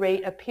pregnancy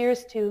rate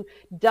appears to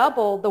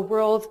double the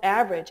world's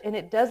average, and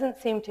it doesn't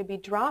seem to be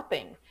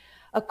dropping.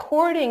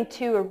 According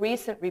to a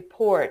recent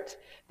report,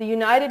 the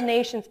United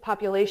Nations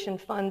Population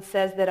Fund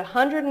says that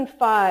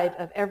 105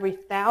 of every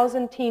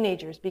 1,000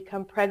 teenagers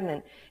become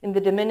pregnant in the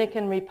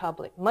Dominican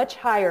Republic, much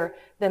higher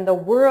than the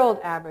world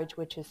average,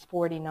 which is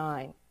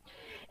 49.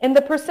 And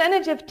the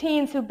percentage of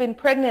teens who've been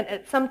pregnant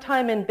at some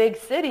time in big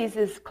cities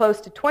is close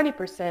to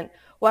 20%,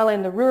 while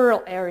in the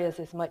rural areas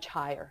is much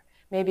higher,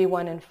 maybe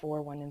 1 in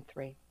 4, 1 in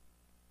 3.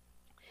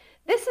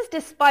 This is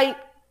despite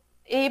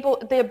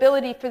the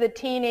ability for the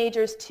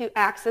teenagers to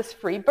access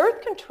free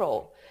birth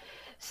control.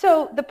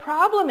 So the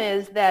problem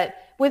is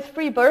that with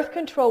free birth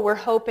control, we're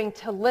hoping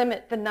to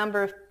limit the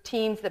number of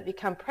teens that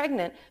become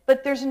pregnant,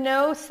 but there's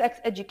no sex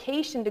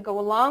education to go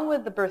along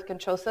with the birth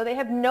control, so they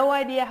have no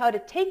idea how to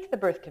take the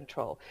birth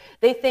control.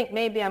 They think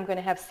maybe I'm going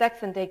to have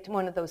sex and take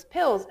one of those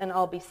pills and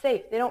I'll be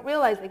safe. They don't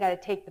realize they got to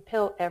take the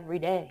pill every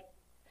day.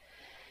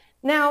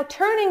 Now,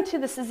 turning to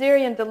the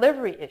cesarean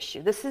delivery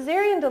issue, the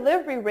cesarean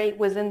delivery rate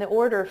was in the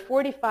order of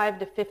 45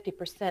 to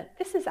 50%.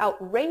 This is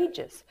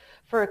outrageous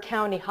for a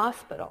county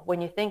hospital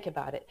when you think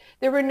about it.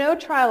 There were no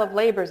trial of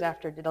labors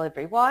after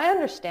delivery. Well, I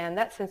understand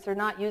that since they're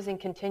not using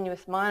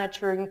continuous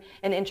monitoring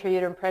and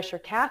intrauterine pressure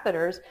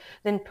catheters,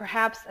 then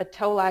perhaps a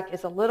TOLAC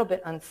is a little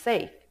bit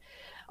unsafe.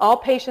 All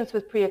patients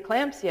with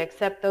preeclampsia,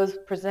 except those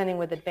presenting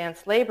with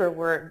advanced labor,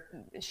 were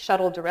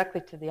shuttled directly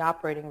to the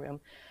operating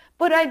room.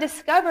 But I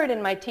discovered in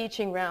my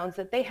teaching rounds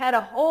that they had a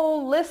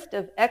whole list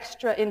of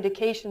extra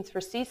indications for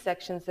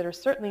C-sections that are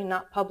certainly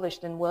not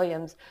published in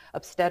Williams'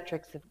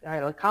 obstetrics and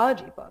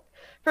gynecology book.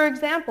 For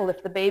example,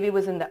 if the baby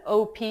was in the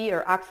OP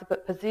or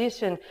occiput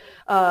position,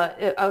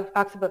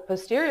 occiput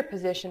posterior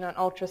position on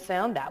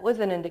ultrasound, that was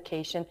an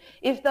indication.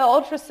 If the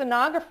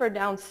ultrasonographer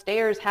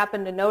downstairs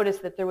happened to notice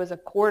that there was a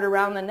cord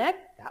around the neck,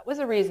 that was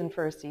a reason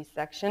for a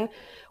C-section.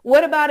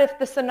 What about if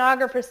the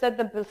sonographer said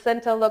the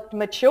placenta looked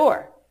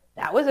mature?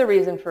 That was a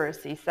reason for a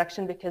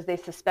C-section because they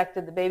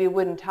suspected the baby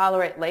wouldn't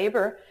tolerate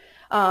labor.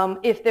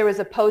 If there was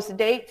a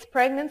post-dates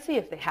pregnancy,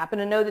 if they happen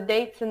to know the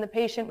dates and the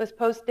patient was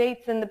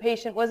post-dates and the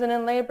patient wasn't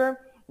in labor,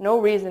 no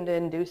reason to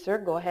induce her.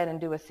 Go ahead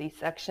and do a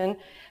C-section.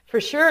 For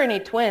sure, any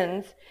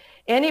twins.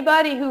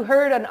 Anybody who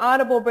heard an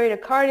audible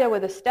bradycardia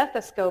with a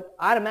stethoscope,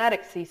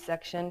 automatic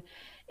C-section.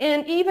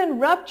 And even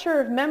rupture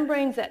of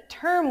membranes at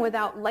term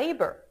without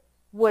labor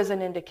was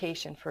an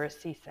indication for a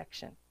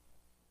C-section.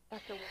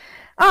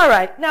 All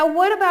right, now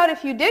what about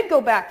if you did go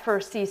back for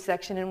a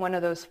C-section in one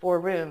of those 4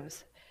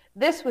 rooms?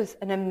 This was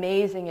an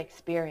amazing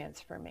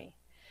experience for me.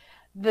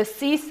 The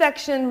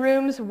C-section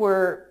rooms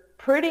were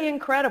pretty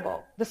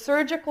incredible. The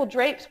surgical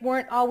drapes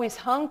weren't always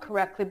hung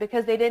correctly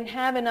because they didn't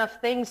have enough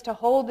things to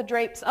hold the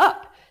drapes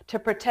up to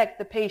protect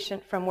the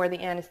patient from where the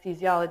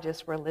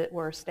anesthesiologists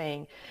were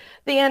staying.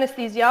 The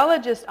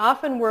anesthesiologists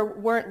often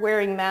weren't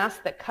wearing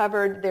masks that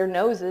covered their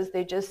noses.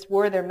 They just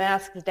wore their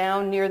masks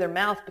down near their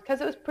mouth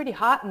because it was pretty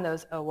hot in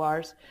those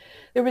ORs.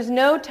 There was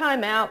no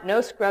time out,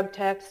 no scrub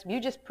techs. You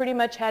just pretty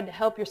much had to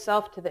help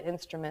yourself to the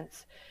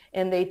instruments.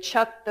 And they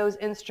chucked those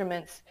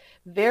instruments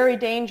very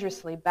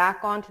dangerously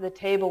back onto the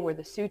table where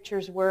the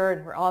sutures were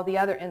and where all the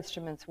other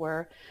instruments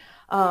were.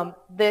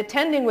 The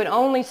attending would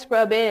only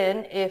scrub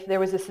in if there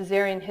was a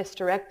cesarean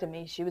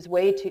hysterectomy. She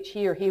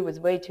or he was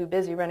way too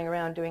busy running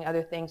around doing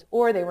other things,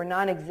 or they were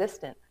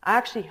non-existent. I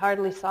actually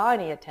hardly saw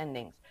any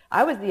attendings.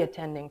 I was the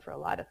attending for a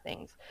lot of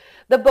things.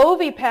 The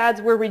Bovie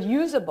pads were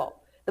reusable.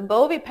 The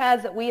Bovie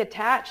pads that we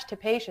attached to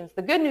patients,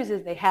 the good news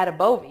is they had a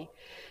Bovie.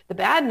 The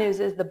bad news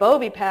is the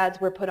Bovie pads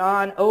were put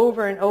on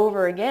over and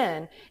over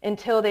again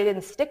until they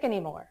didn't stick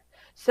anymore.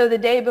 So the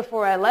day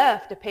before I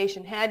left, a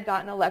patient had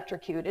gotten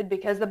electrocuted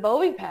because the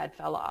Bovie pad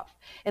fell off.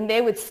 And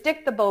they would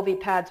stick the Bovie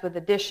pads with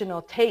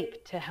additional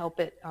tape to help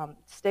it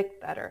stick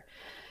better.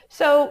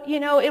 So, you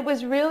know, it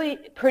was really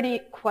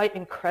quite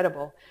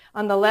incredible.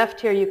 On the left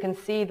here, you can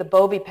see the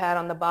Bovie pad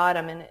on the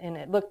bottom, and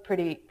it looked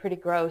pretty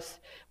gross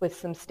with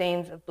some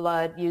stains of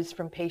blood used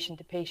from patient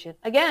to patient.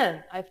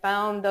 Again, I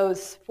found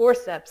those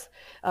forceps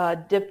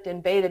dipped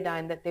in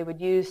betadine that they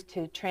would use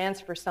to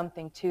transfer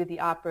something to the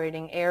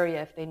operating area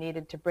if they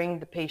needed to bring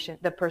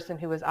the person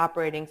who was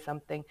operating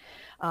something.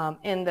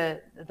 And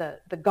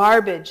the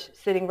garbage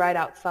sitting right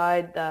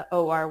outside the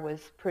OR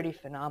was pretty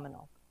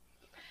phenomenal.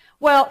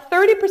 Well,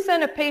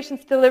 30% of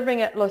patients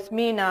delivering at Los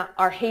Mina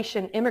are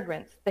Haitian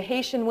immigrants. The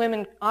Haitian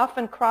women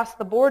often cross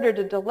the border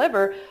to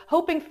deliver,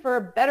 hoping for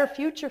a better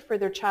future for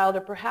their child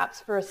or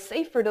perhaps for a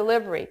safer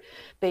delivery.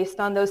 Based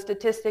on those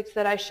statistics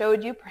that I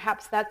showed you,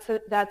 perhaps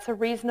that's a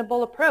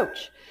reasonable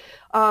approach.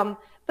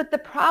 But the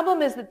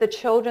problem is that the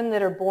children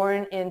that are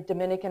born in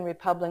Dominican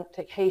Republic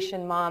to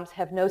Haitian moms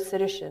have no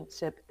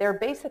citizenship. They're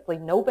basically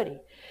nobody.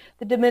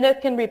 The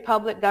Dominican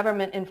Republic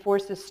government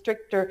enforces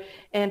stricter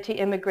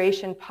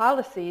anti-immigration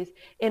policies,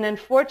 and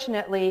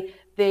unfortunately,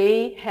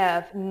 they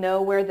have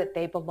nowhere that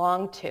they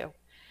belong to.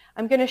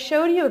 I'm going to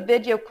show you a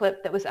video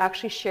clip that was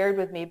actually shared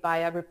with me by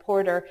a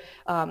reporter,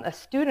 a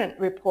student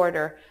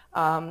reporter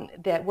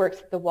that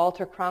works at the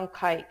Walter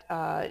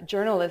Cronkite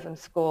Journalism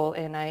School,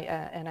 and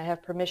I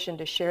have permission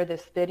to share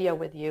this video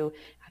with you.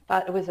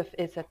 I thought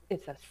it's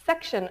a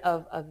section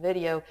of a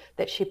video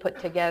that she put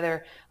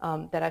together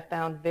that I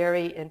found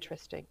very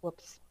interesting.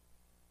 Whoops.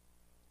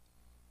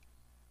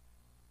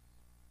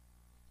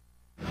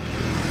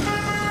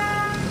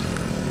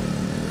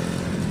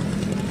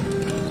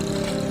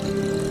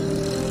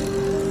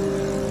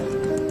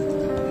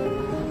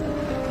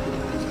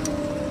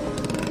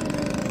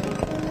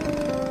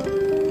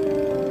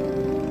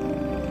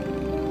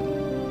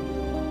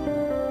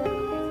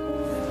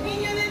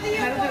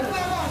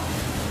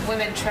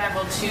 Women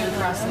travel to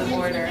cross the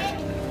border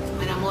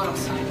in a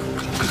motorcycle.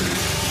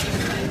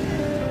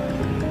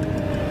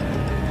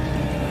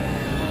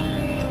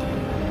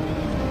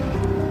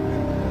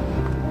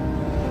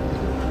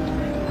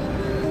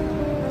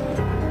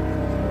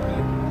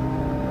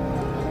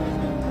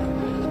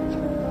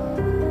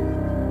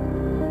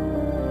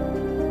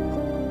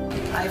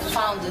 I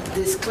founded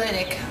this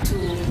clinic to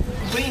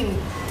bring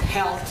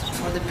health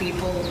for the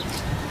people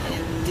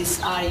in this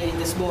area, in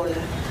this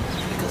border.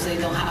 because they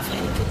don't have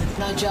anything.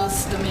 Not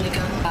just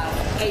Dominican,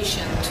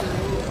 Haitian too.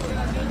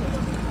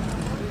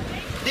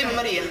 Dime,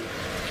 María.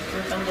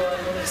 Tratando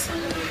algo de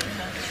sangre.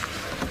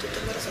 ¿Tú te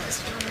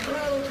embarazaste?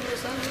 Claro, tú lo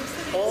sabes.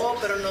 Oh,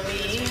 pero no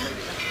mi hija.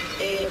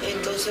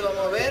 Entonces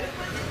vamos a ver.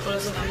 Por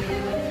eso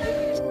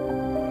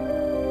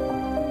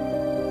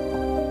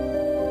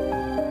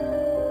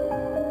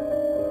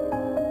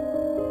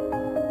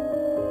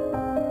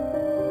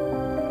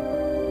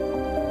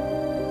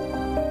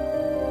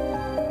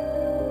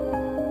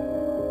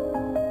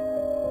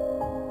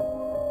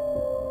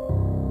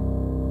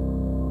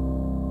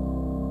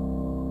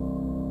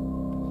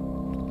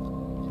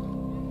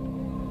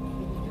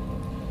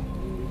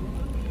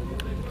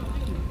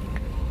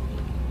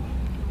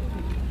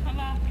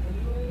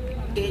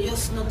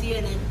ellos no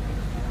tienen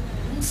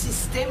un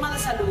sistema de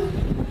salud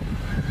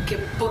que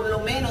por lo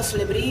menos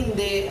le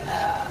brinde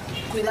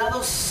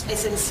cuidados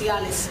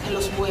esenciales en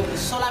los pueblos.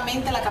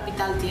 Solamente la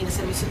capital tiene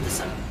servicios de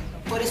salud.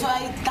 Por eso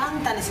hay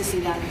tanta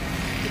necesidad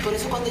y por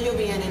eso cuando ellos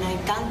vienen hay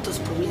tantos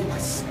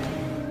problemas.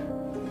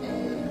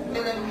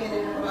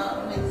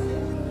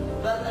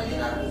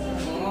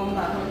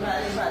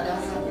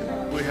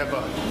 We have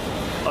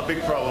a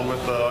big problem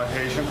with the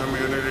Haitian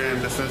community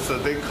in the sense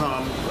that they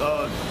come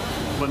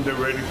when they're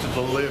ready to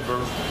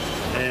deliver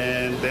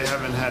and they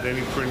haven't had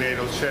any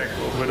prenatal check.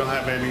 We don't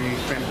have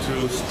anything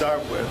to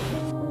start with.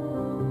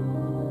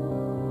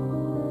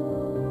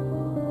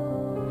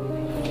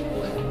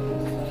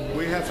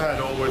 We have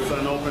had always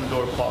an open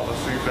door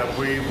policy that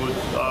we would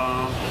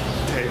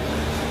take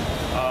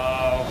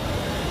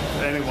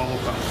anyone who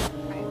comes.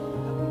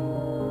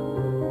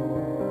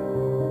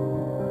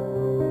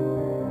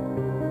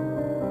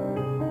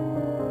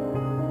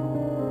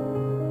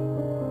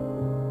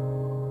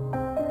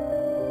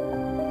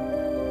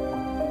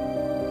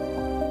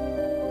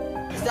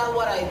 Is that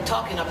what I'm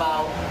talking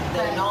about?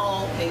 They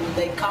know,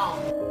 they come.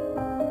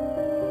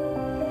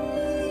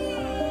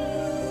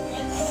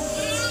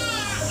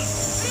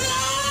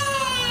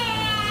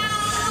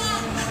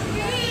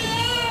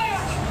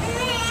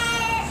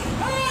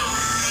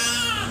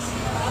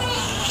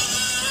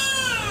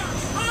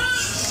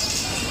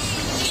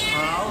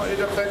 How it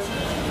affects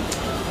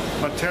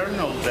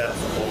maternal death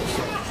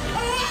also.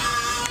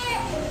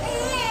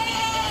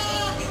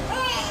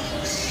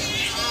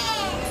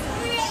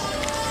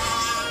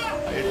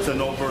 It's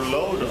an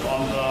overload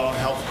on the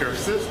healthcare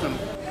system.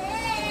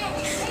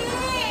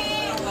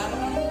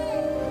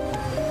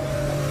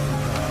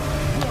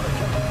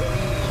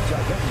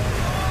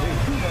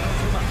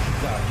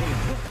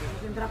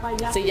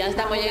 Si ya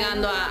estamos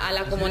llegando a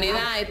la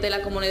comunidad, esta es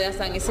la comunidad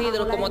San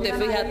Isidro, como te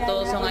fijas,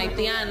 todos son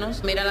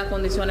haitianos. Mira las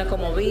condiciones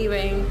como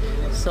viven,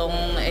 son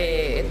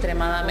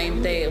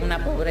extremadamente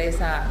una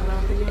pobreza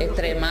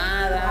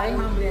extremada.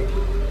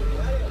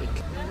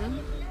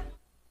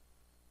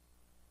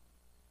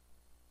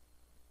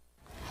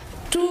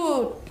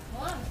 Tous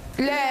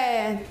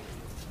les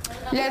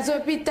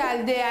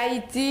hôpitaux de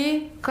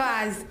Haïti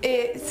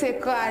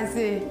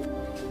s'écrasent.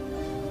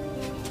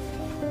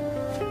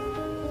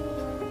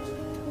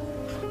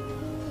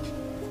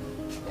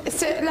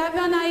 La vie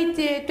en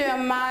Haïti est un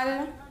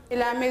mal et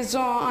la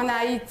maison en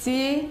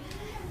Haïti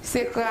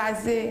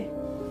s'écrasait.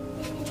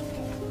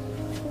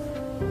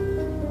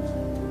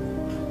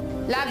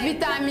 La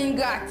vitamine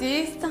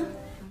gratis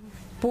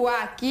pour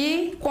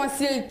acquis,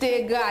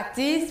 consulter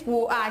gratis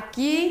pour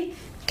acquis,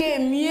 que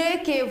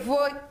mieux que vous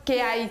que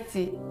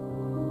Haïti.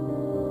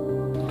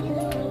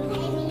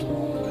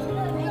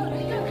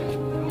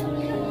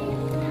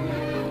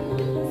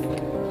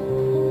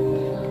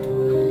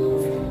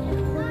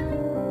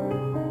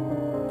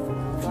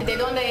 ¿De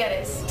dónde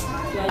eres?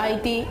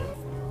 Haití.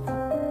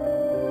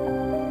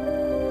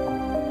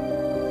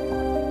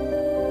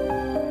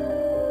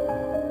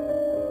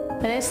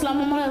 Es la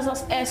mamá de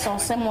eso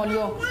se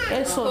murió.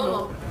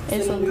 Eso.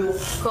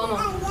 ¿Cómo?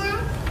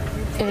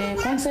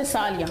 Con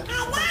cesárea.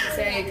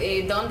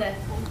 ¿Y dónde?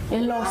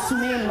 En los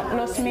menos.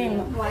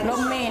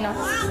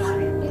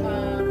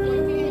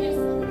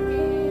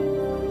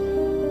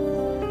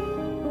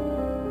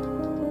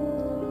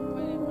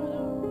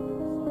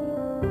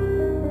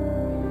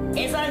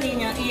 Esa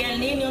niña y el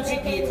niño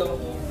chiquito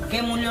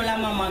que murió la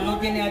mamá no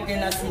tiene acta de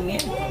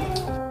nacimiento.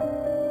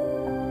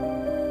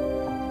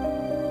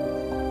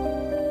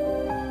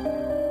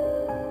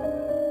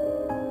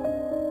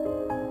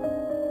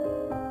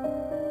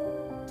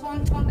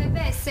 Ton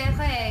bébé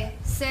serait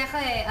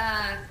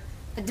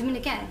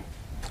dominicain.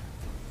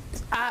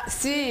 Ah,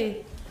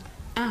 si.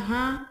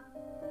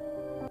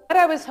 What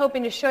I was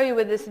hoping to show you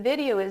with this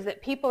video is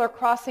that people are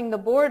crossing the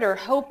border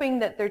hoping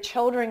that their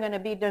children are going to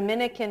be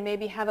Dominican,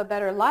 maybe have a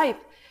better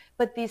life,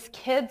 but these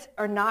kids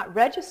are not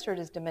registered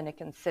as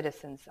Dominican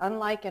citizens,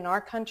 unlike in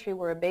our country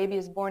where a baby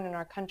is born in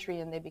our country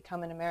and they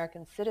become an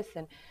American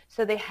citizen.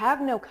 So they have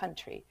no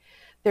country.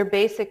 They're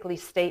basically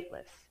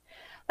stateless.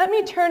 Let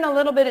me turn a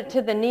little bit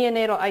to the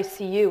neonatal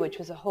ICU, which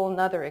was a whole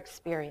nother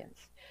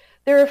experience.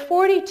 There are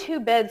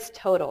 42 beds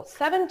total.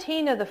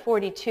 17 of the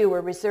 42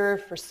 were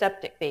reserved for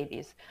septic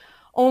babies.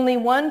 Only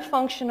one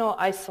functional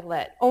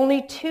isolette.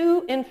 Only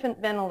 2 infant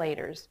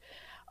ventilators.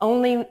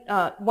 Only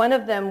one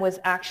of them was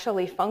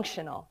actually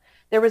functional.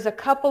 There was a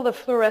couple of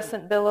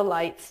fluorescent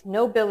bilirubins,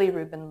 no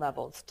bilirubin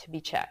levels to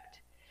be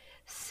checked.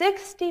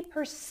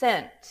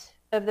 60%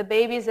 of the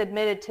babies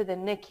admitted to the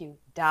NICU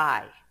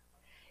die.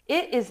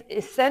 It is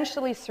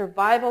essentially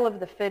survival of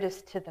the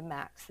fittest to the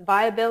max.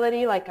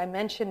 Viability, like I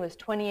mentioned, was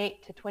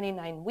 28 to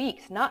 29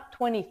 weeks, not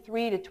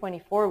 23 to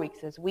 24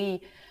 weeks as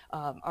we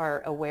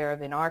are aware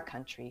of in our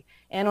country.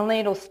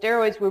 Antenatal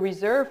steroids were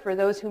reserved for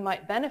those who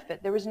might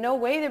benefit. There was no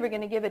way they were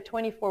going to give a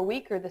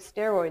 24-weeker the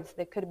steroids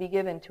that could be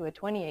given to a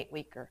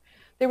 28-weeker.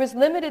 There was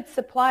limited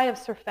supply of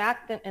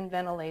surfactant and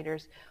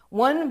ventilators.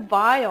 One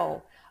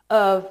vial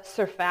of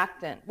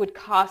surfactant would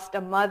cost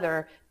a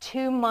mother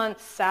 2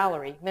 months'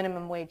 salary,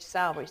 minimum wage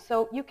salary.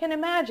 So you can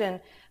imagine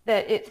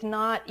that it's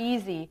not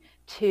easy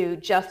to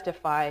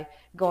justify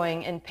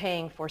going and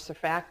paying for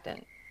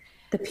surfactant.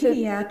 The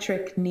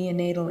pediatric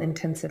neonatal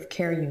intensive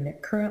care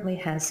unit currently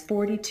has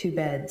 42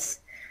 beds.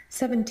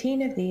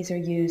 17 of these are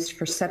used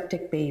for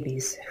septic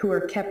babies who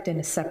are kept in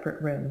a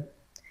separate room.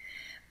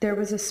 There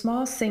was a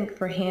small sink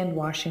for hand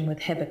washing with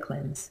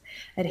Hibiclens.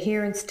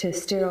 Adherence to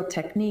sterile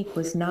technique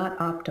was not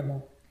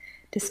optimal.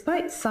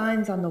 Despite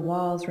signs on the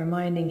walls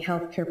reminding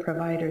healthcare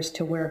providers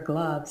to wear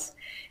gloves,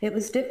 it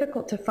was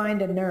difficult to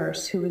find a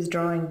nurse who was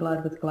drawing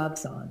blood with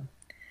gloves on.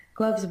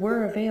 Gloves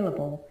were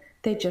available,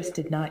 they just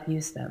did not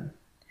use them.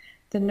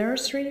 The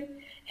nursery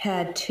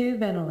had 2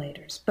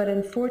 ventilators, but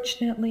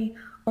unfortunately,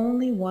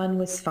 only one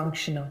was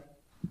functional.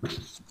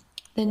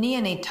 The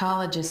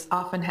neonatologists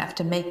often have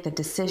to make the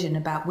decision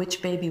about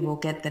which baby will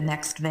get the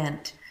next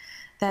vent.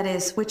 That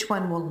is, which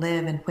one will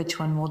live and which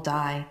one will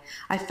die.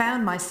 I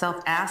found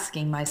myself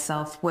asking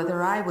myself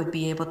whether I would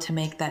be able to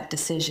make that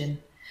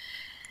decision.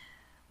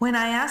 When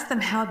I asked them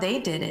how they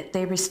did it,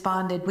 they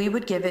responded, we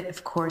would give it,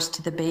 of course,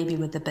 to the baby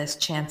with the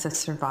best chance of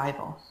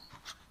survival.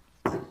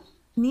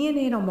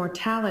 Neonatal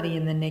mortality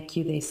in the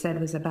NICU, they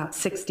said, was about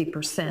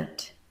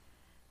 60%.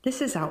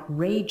 This is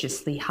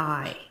outrageously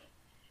high.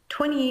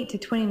 28 to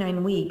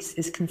 29 weeks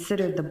is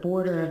considered the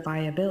border of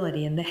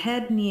viability, and the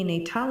head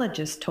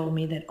neonatologist told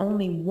me that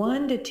only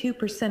 1 to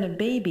 2% of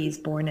babies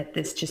born at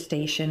this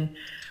gestation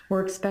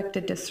were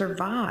expected to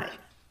survive.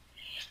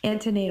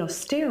 Antenatal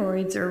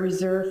steroids are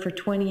reserved for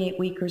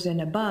 28-weekers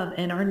and above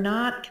and are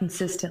not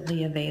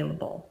consistently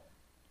available.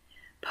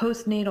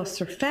 Postnatal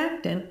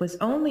surfactant was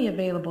only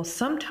available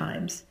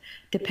sometimes,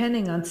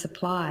 depending on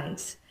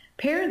supplies.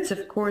 Parents,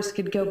 of course,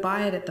 could go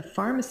buy it at the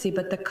pharmacy,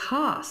 but the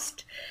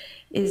cost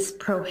is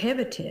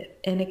prohibitive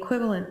and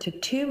equivalent to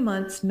 2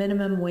 months'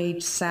 minimum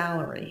wage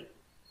salary.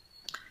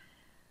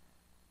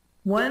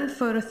 One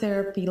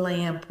phototherapy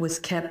lamp was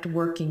kept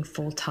working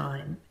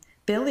full-time.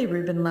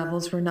 Bilirubin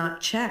levels were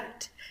not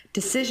checked.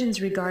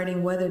 Decisions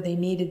regarding whether they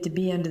needed to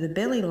be under the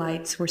bili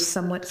lights were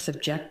somewhat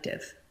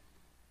subjective.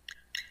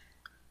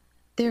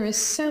 There is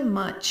so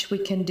much we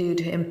can do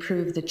to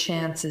improve the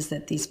chances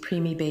that these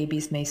preemie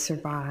babies may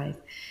survive,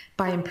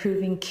 by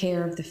improving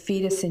care of the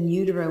fetus in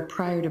utero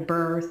prior to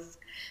birth,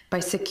 by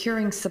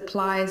securing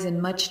supplies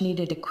and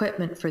much-needed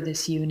equipment for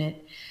this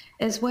unit,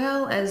 as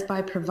well as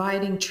by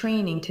providing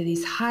training to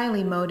these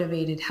highly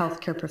motivated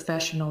healthcare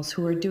professionals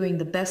who are doing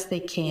the best they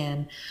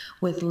can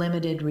with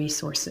limited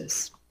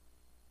resources.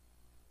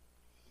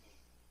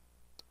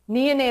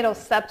 Neonatal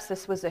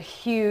sepsis was a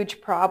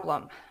huge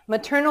problem.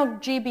 Maternal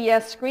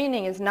GBS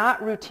screening is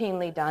not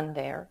routinely done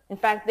there. In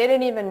fact, they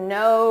didn't even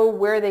know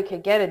where they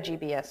could get a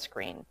GBS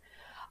screen.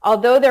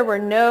 Although there were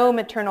no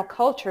maternal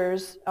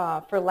cultures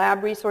for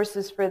lab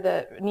resources for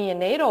the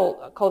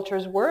neonatal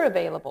cultures were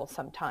available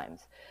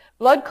sometimes.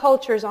 Blood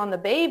cultures on the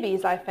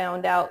babies, I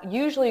found out,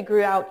 usually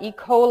grew out E.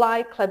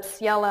 coli,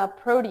 Klebsiella,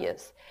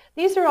 Proteus.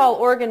 These are all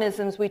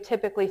organisms we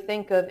typically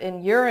think of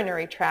in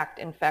urinary tract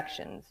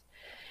infections.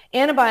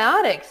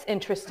 Antibiotics,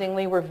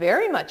 interestingly, were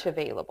very much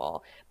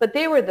available, but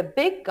they were the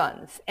big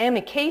guns,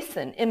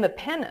 amikacin,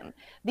 imipenem.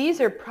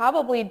 These are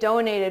probably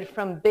donated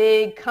from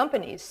big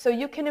companies, so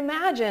you can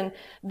imagine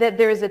that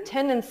there's a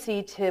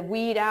tendency to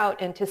weed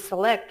out and to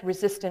select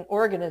resistant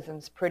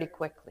organisms pretty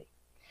quickly.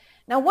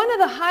 Now, one of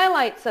the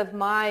highlights of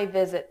my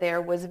visit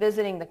there was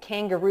visiting the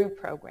kangaroo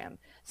program.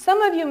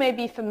 Some of you may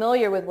be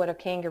familiar with what a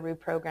kangaroo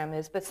program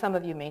is, but some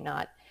of you may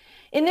not.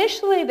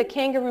 Initially, the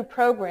kangaroo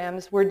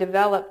programs were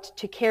developed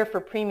to care for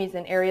preemies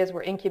in areas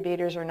where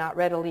incubators are not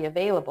readily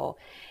available,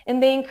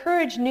 and they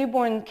encourage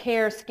newborn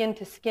care skin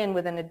to skin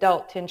with an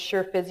adult to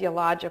ensure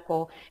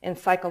physiological and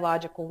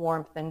psychological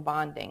warmth and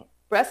bonding.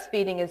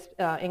 Breastfeeding is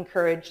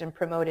encouraged and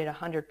promoted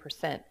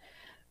 100%.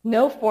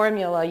 No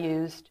formula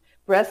used.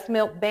 Breast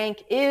milk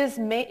bank is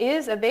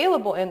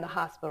available in the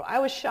hospital. I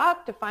was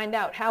shocked to find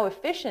out how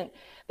efficient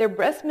their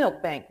breast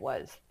milk bank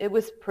was. It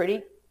was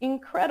pretty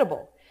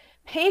incredible.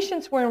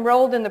 Patients were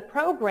enrolled in the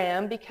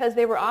program because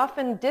they were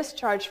often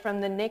discharged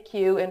from the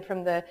NICU and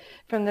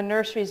from the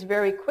nurseries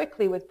very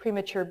quickly with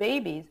premature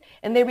babies,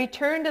 and they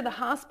returned to the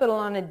hospital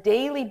on a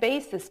daily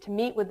basis to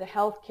meet with the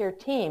healthcare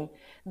team,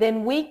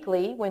 then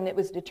weekly when it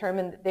was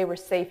determined that they were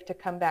safe to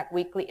come back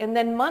weekly, and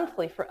then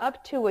monthly for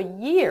up to a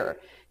year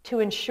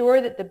to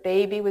ensure that the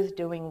baby was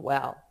doing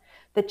well.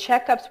 The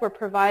checkups were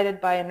provided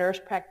by a nurse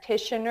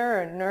practitioner,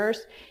 a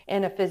nurse,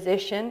 and a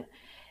physician.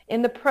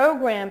 And the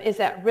program is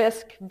at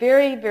risk,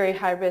 very, very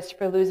high risk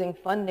for losing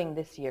funding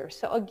this year.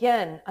 So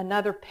again,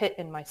 another pit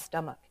in my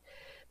stomach.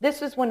 This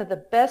was one of the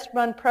best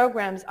run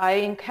programs I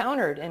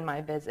encountered in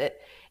my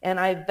visit, and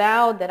I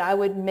vowed that I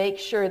would make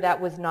sure that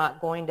was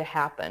not going to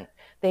happen.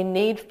 They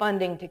need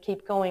funding to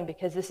keep going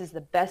because this is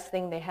the best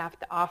thing they have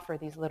to offer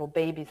these little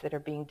babies that are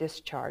being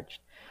discharged.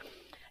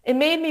 It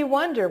made me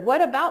wonder,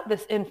 what about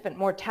this infant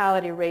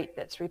mortality rate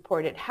that's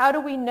reported? How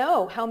do we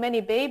know how many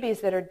babies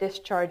that are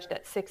discharged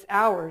at 6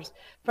 hours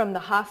from the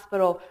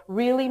hospital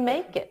really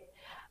make it?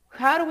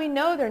 How do we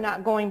know they're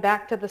not going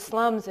back to the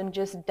slums and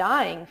just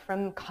dying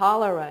from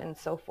cholera and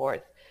so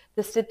forth?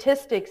 The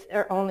statistics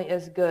are only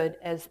as good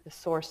as the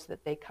source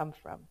that they come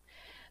from.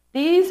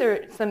 These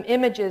are some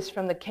images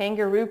from the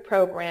kangaroo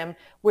program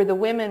where the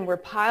women were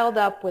piled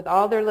up with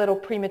all their little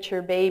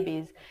premature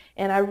babies.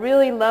 And I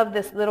really love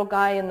this little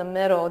guy in the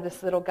middle,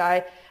 this little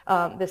guy,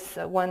 this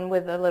one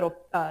with a little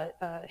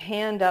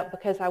hand up,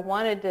 because I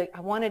wanted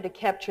to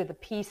capture the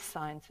peace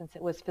sign since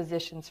it was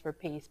Physicians for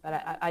Peace,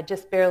 but I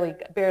just barely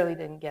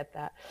didn't get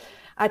that.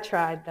 I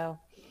tried though.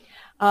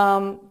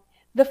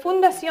 The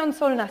Fundación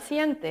Sol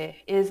Naciente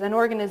is an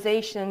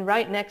organization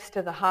right next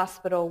to the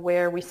hospital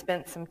where we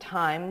spent some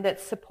time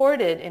that's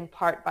supported in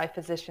part by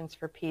Physicians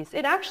for Peace.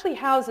 It actually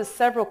houses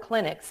several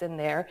clinics in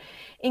there,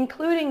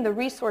 including the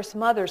Resource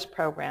Mothers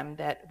program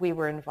that we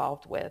were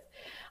involved with.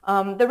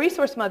 The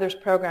Resource Mothers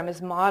program is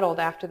modeled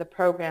after the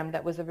program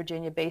that was a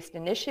Virginia-based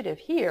initiative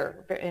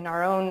here in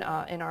our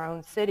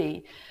own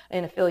city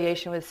in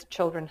affiliation with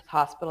Children's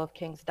Hospital of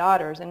King's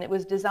Daughters, and it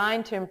was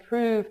designed to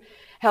improve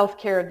health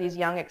care of these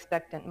young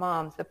expectant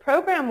moms. The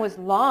program was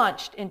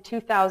launched in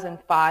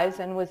 2005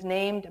 and was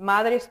named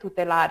Madres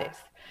Tutelares,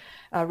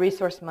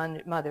 Resource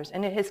Mothers,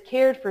 and it has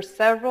cared for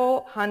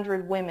several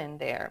hundred women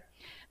there.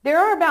 There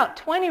are about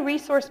 20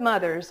 resource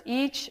mothers.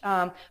 Each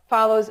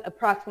follows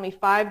approximately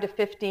 5 to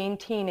 15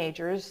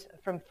 teenagers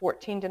from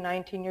 14 to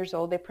 19 years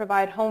old. They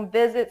provide home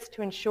visits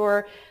to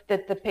ensure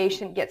that the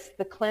patient gets to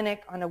the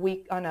clinic on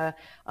a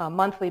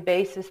monthly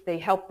basis. They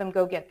help them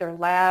go get their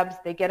labs.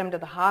 They get them to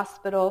the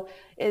hospital.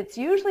 It's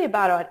usually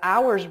about an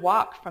hour's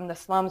walk from the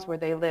slums where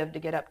they live to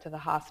get up to the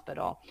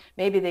hospital.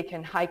 Maybe they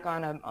can hike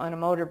on a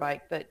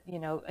motorbike, but you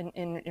know,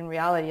 in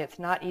reality, it's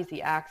not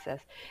easy access.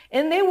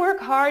 And they work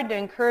hard to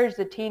encourage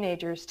the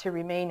teenagers to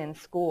remain in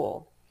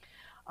school.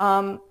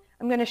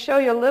 I'm going to show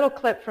you a little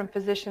clip from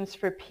Physicians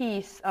for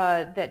Peace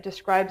that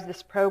describes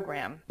this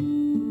program.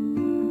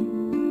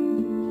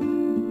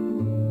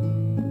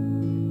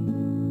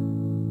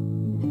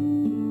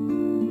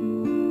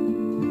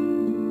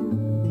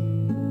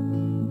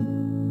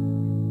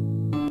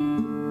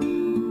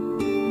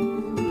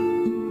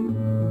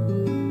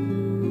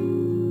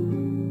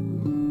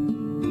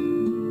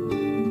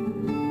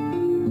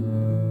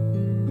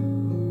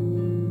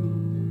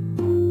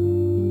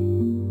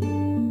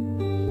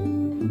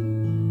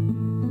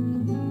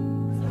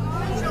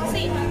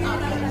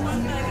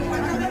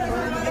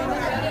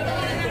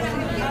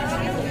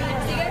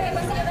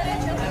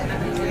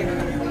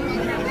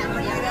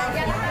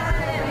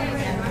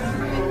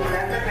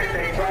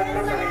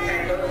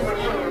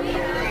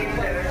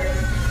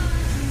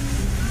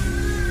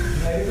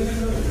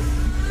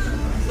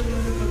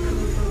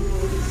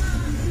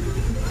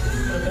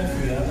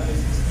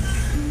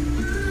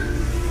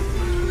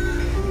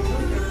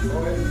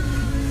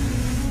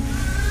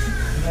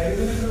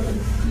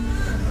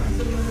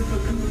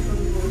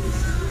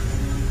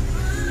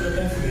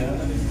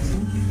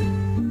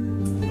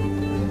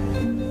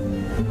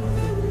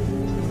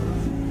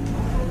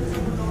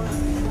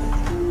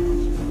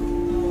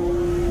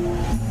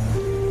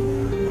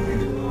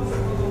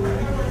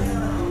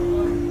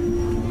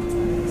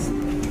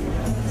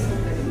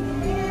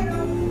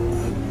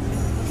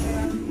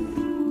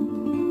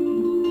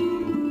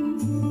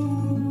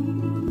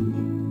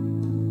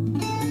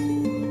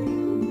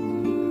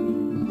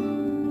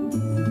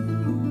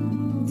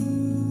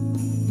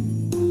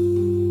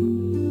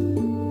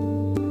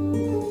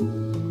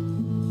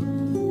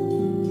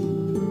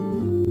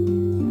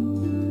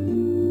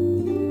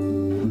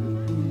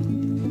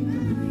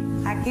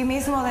 Aquí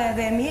mismo de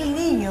 1,000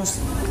 niños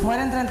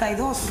mueren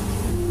 32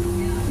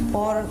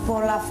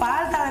 por la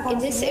falta de In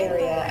this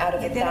area, out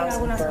of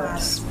 1,000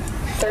 births,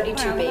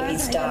 32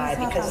 babies die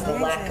because of the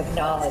lack of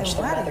knowledge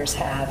the mothers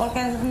have.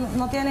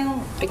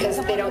 Because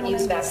they don't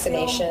use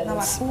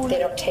vaccinations, they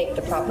don't take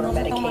the proper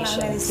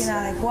medications,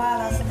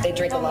 they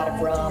drink a lot of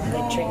rum,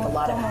 they drink a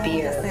lot of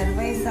beer,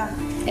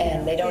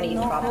 and they don't eat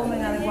properly.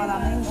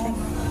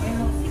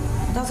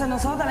 Entonces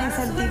nosotros la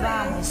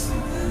incentivamos.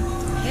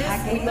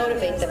 We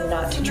motivate them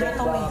not to drink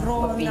rum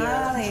or beer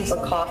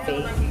or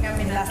coffee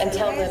and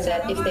tell them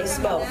that if they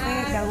smoke,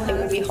 it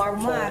will be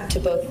harmful to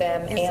both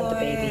them and the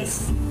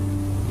babies.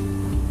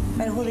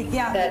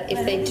 That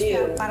if they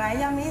do,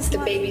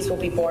 the babies will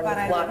be born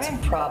with lots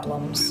of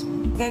problems.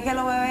 Que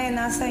los bebés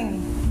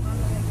nacen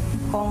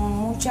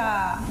con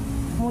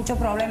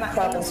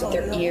Problems with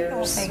their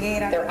ears,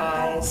 their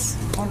eyes,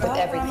 with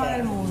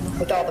everything,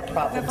 with all the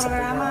problems of the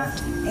world.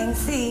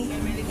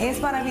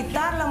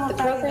 The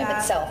program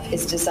itself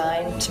is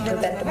designed to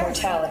prevent the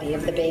mortality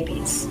of the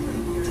babies.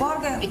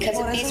 Because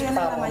of these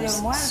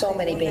problems, so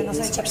many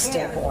babies are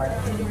stillborn.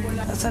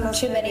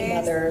 Too many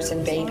mothers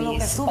and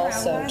babies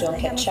also don't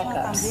get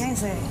checkups,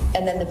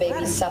 and then the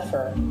babies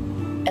suffer,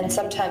 and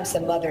sometimes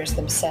the mothers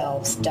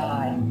themselves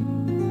die.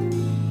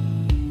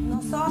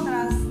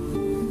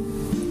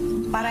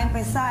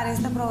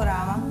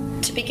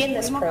 To begin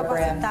this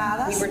program,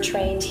 we were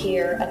trained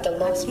here at the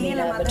Los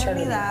Mina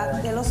maternity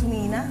ward.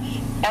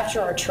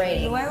 After our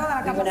training, we went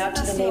out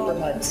to the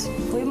neighborhoods,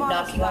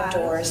 knocking on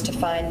doors to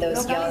find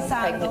those young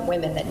pregnant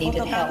women that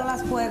needed help,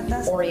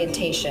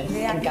 orientation,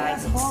 and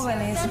guidance.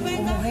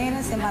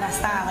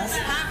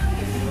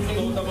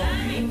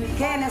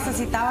 Que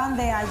necesitaban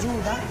de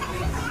ayuda,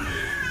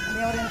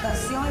 de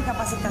orientación y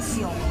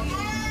capacitación.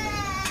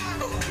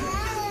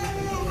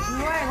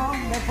 Luego,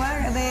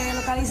 después de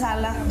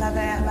localizarla,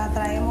 la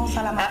traemos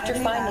a la maternidad. After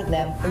finding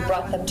them, we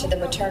brought them to the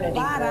maternity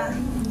ward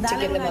to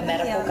give them a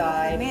medical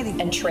guide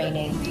and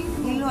training.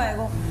 Y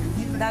luego,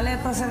 darle el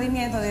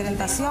procedimiento de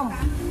orientación.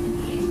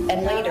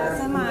 And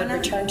later, we would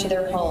return to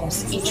their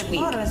homes each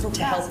week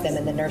to help them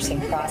in the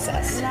nursing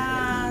process.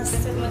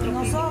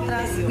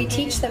 We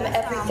teach them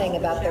everything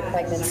about their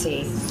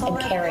pregnancy and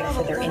caring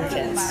for their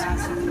infants.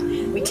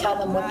 We tell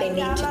them what they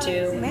need to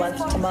do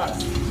month to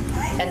month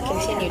and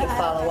continue to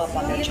follow up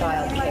on their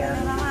child care.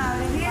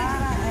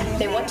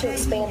 They want to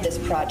expand this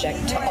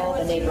project to all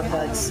the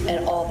neighborhoods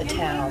and all the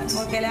towns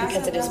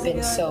because it has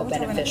been so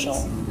beneficial.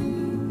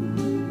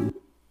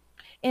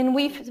 And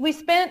we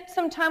spent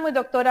some time with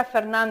Doctora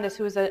Fernandez,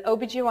 who is an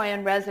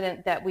OBGYN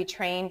resident that we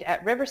trained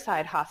at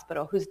Riverside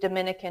Hospital, who's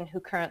Dominican, who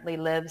currently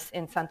lives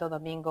in Santo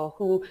Domingo,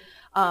 who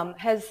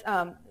has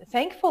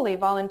thankfully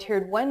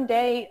volunteered one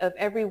day of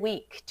every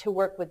week to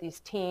work with these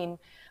teen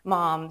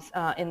moms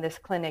in this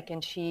clinic,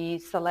 and she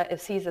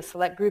sees a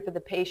select group of the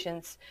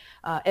patients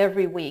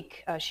every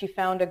week. She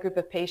found a group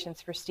of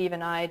patients for Steve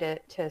and I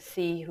to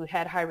see who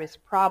had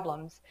high-risk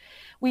problems.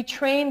 We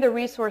trained the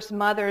resource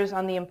mothers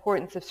on the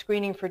importance of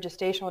screening for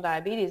gestational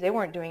diabetes. They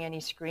weren't doing any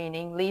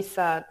screening.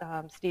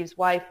 Lisa, Steve's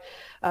wife,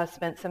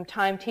 spent some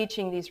time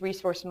teaching these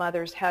resource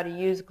mothers how to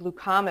use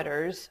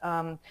glucometers.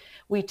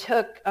 We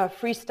took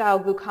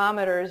freestyle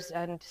glucometers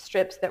and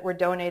strips that were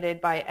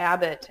donated by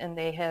Abbott, and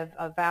they have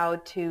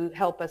vowed to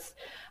help us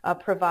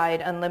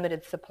provide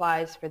unlimited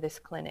supplies for this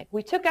clinic.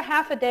 We took a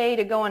half a day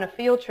to go on a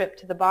field trip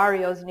to the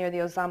barrios near the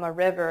Ozama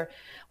River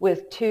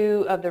with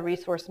two of the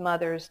resource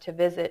mothers to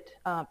visit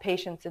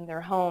patients in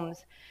their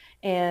homes,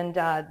 and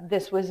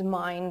this was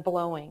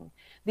mind-blowing.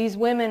 These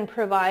women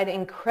provide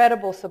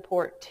incredible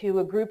support to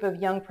a group of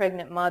young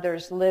pregnant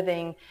mothers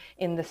living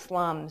in the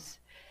slums.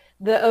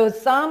 The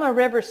Ozama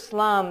River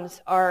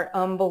slums are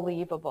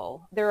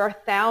unbelievable. There are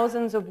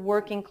thousands of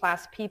working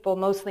class people,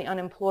 mostly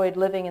unemployed,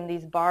 living in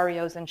these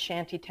barrios and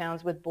shanty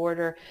towns with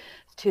border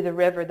to the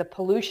river. The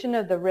pollution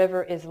of the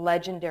river is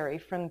legendary,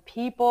 from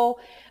people,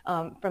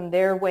 from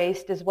their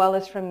waste, as well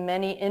as from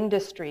many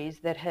industries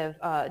that have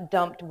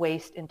dumped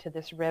waste into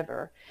this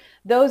river.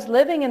 Those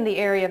living in the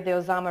area of the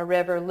Ozama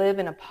River live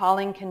in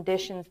appalling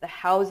conditions. The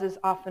houses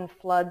often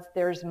flood.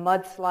 There's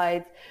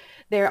mudslides.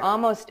 They're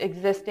almost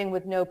existing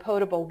with no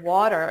potable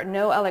water,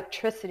 no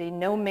electricity,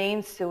 no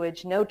main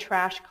sewage, no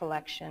trash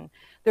collection.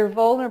 They're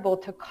vulnerable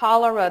to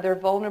cholera. They're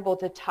vulnerable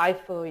to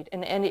typhoid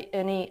and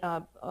any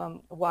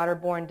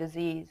waterborne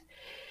disease.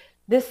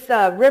 This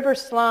river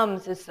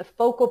slums is a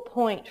focal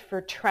point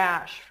for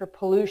trash, for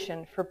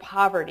pollution, for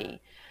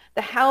poverty.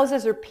 The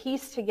houses are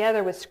pieced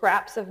together with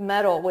scraps of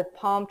metal, with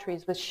palm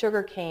trees, with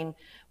sugarcane,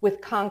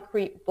 with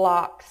concrete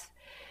blocks.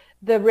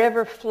 The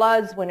river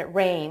floods when it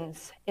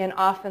rains, and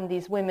often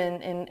these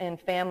women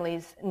and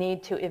families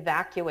need to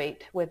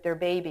evacuate with their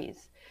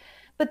babies.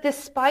 But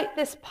despite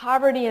this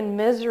poverty and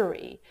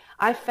misery,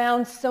 I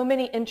found so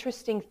many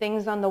interesting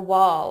things on the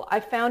wall.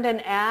 I found an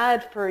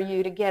ad for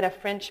you to get a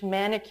French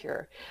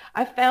manicure.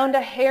 I found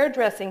a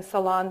hairdressing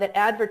salon that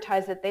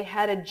advertised that they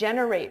had a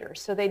generator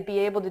so they'd be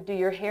able to do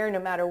your hair no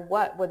matter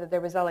what, whether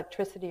there was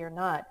electricity or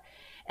not.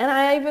 And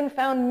I even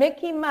found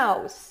Mickey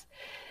Mouse.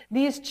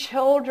 These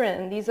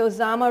children, these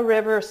Ozama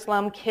River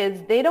slum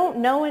kids, they don't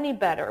know any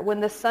better. When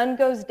the sun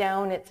goes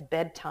down, it's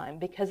bedtime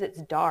because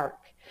it's dark.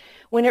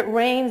 When it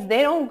rains,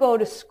 they don't go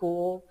to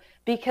school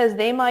because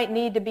they might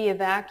need to be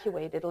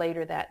evacuated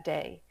later that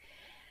day.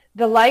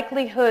 The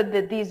likelihood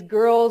that these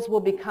girls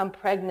will become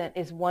pregnant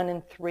is 1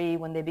 in 3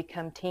 when they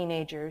become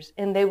teenagers,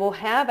 and they will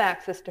have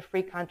access to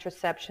free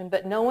contraception,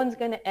 but no one's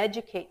going to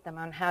educate them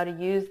on how to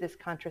use this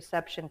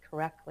contraception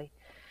correctly.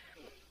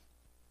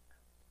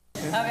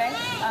 Okay,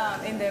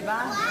 in the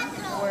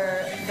bathroom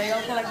where they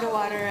all collect the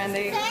water and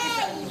they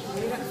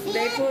put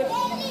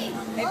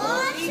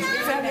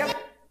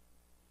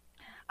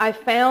I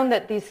found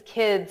that these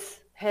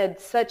kids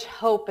had such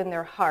hope in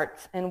their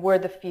hearts and were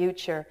the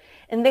future,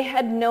 and they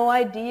had no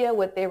idea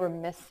what they were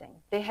missing.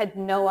 They had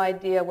no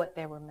idea what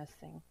they were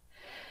missing.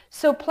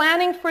 So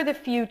planning for the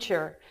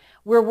future,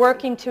 We're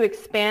working to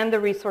expand the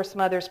Resource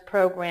Mothers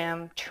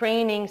program,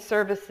 training,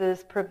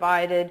 services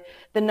provided,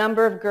 the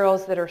number of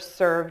girls that are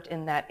served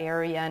in that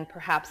area and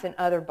perhaps in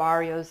other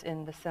barrios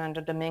in the Santo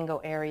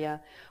Domingo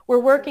area. We're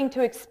working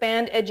to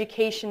expand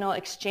educational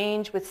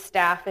exchange with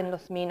staff in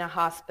Los Mina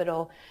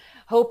Hospital,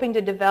 hoping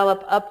to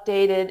develop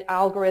updated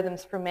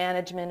algorithms for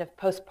management of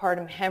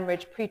postpartum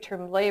hemorrhage,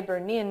 preterm labor,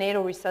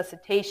 neonatal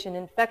resuscitation,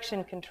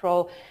 infection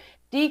control.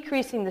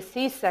 Decreasing the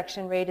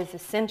C-section rate is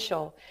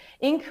essential.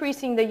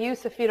 Increasing the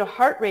use of fetal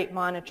heart rate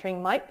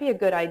monitoring might be a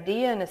good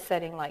idea in a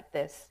setting like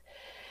this.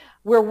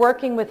 We're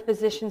working with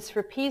Physicians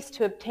for Peace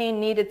to obtain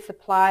needed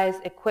supplies,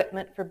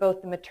 equipment for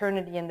both the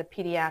maternity and the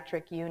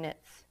pediatric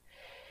units.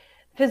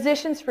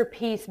 Physicians for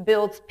Peace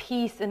builds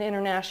peace and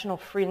international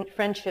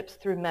friendships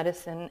through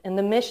medicine, and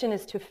the mission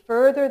is to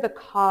further the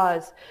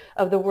cause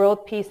of the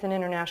world peace and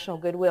international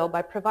goodwill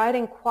by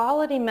providing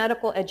quality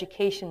medical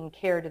education and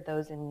care to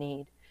those in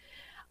need.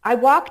 I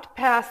walked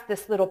past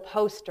this little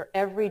poster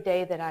every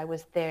day that I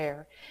was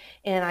there,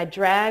 and I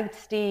dragged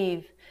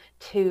Steve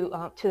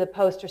to the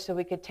poster so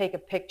we could take a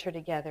picture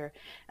together.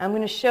 I'm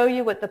going to show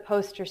you what the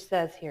poster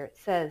says here. It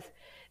says,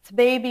 it's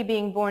baby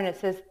being born. It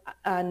says,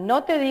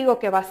 no te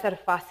digo que va a ser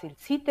fácil,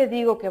 sí te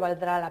digo que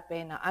valdrá la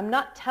pena. I'm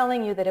not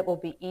telling you that it will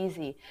be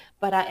easy,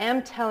 but I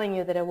am telling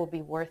you that it will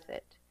be worth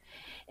it.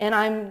 And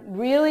I'm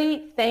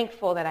really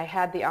thankful that I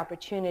had the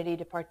opportunity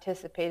to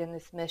participate in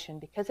this mission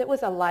because it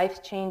was a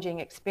life-changing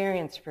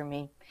experience for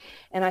me.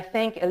 And I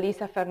thank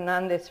Elisa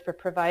Fernandez for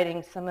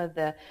providing some of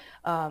the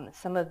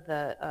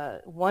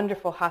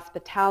wonderful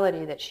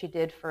hospitality that she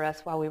did for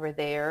us while we were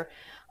there.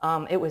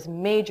 It was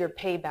major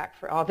payback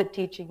for all the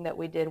teaching that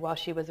we did while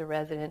she was a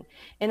resident.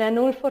 And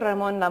Anulfo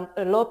Ramon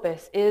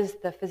Lopez is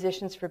the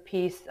Physicians for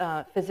Peace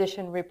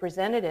physician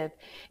representative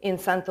in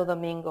Santo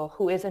Domingo,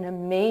 who is an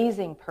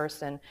amazing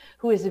person,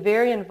 who is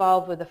very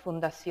involved with the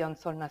Fundación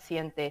Sol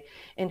Naciente,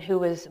 and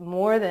who is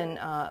more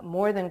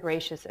than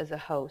gracious as a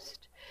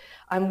host.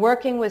 I'm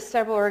working with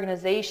several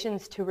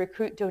organizations to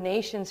recruit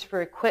donations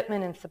for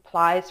equipment and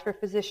supplies for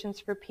Physicians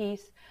for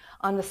Peace.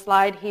 On the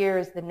slide here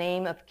is the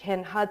name of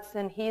Ken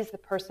Hudson. He's the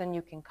person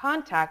you can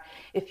contact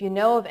if you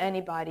know of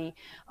anybody.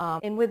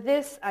 And with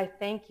this, I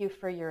thank you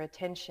for your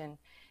attention.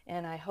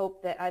 And I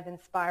hope that I've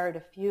inspired a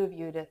few of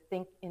you to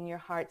think in your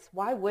hearts,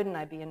 why wouldn't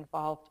I be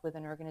involved with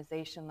an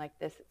organization like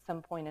this at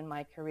some point in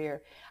my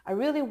career? I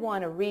really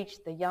want to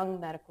reach the young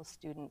medical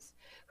students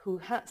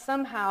who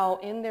somehow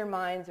in their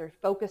minds are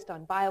focused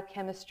on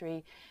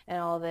biochemistry and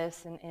all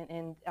this,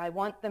 and I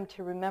want them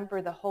to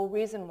remember the whole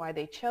reason why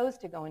they chose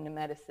to go into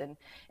medicine.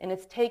 And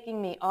it's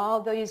taking me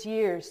all those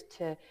years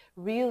to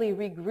really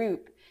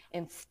regroup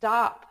and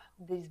stop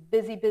these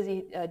busy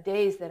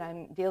days that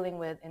I'm dealing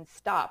with and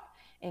stop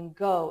and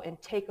go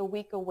and take a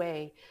week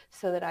away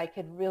so that I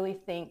could really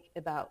think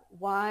about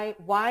why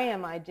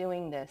am I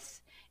doing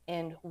this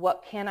and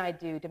what can I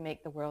do to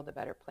make the world a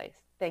better place.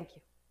 Thank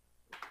you.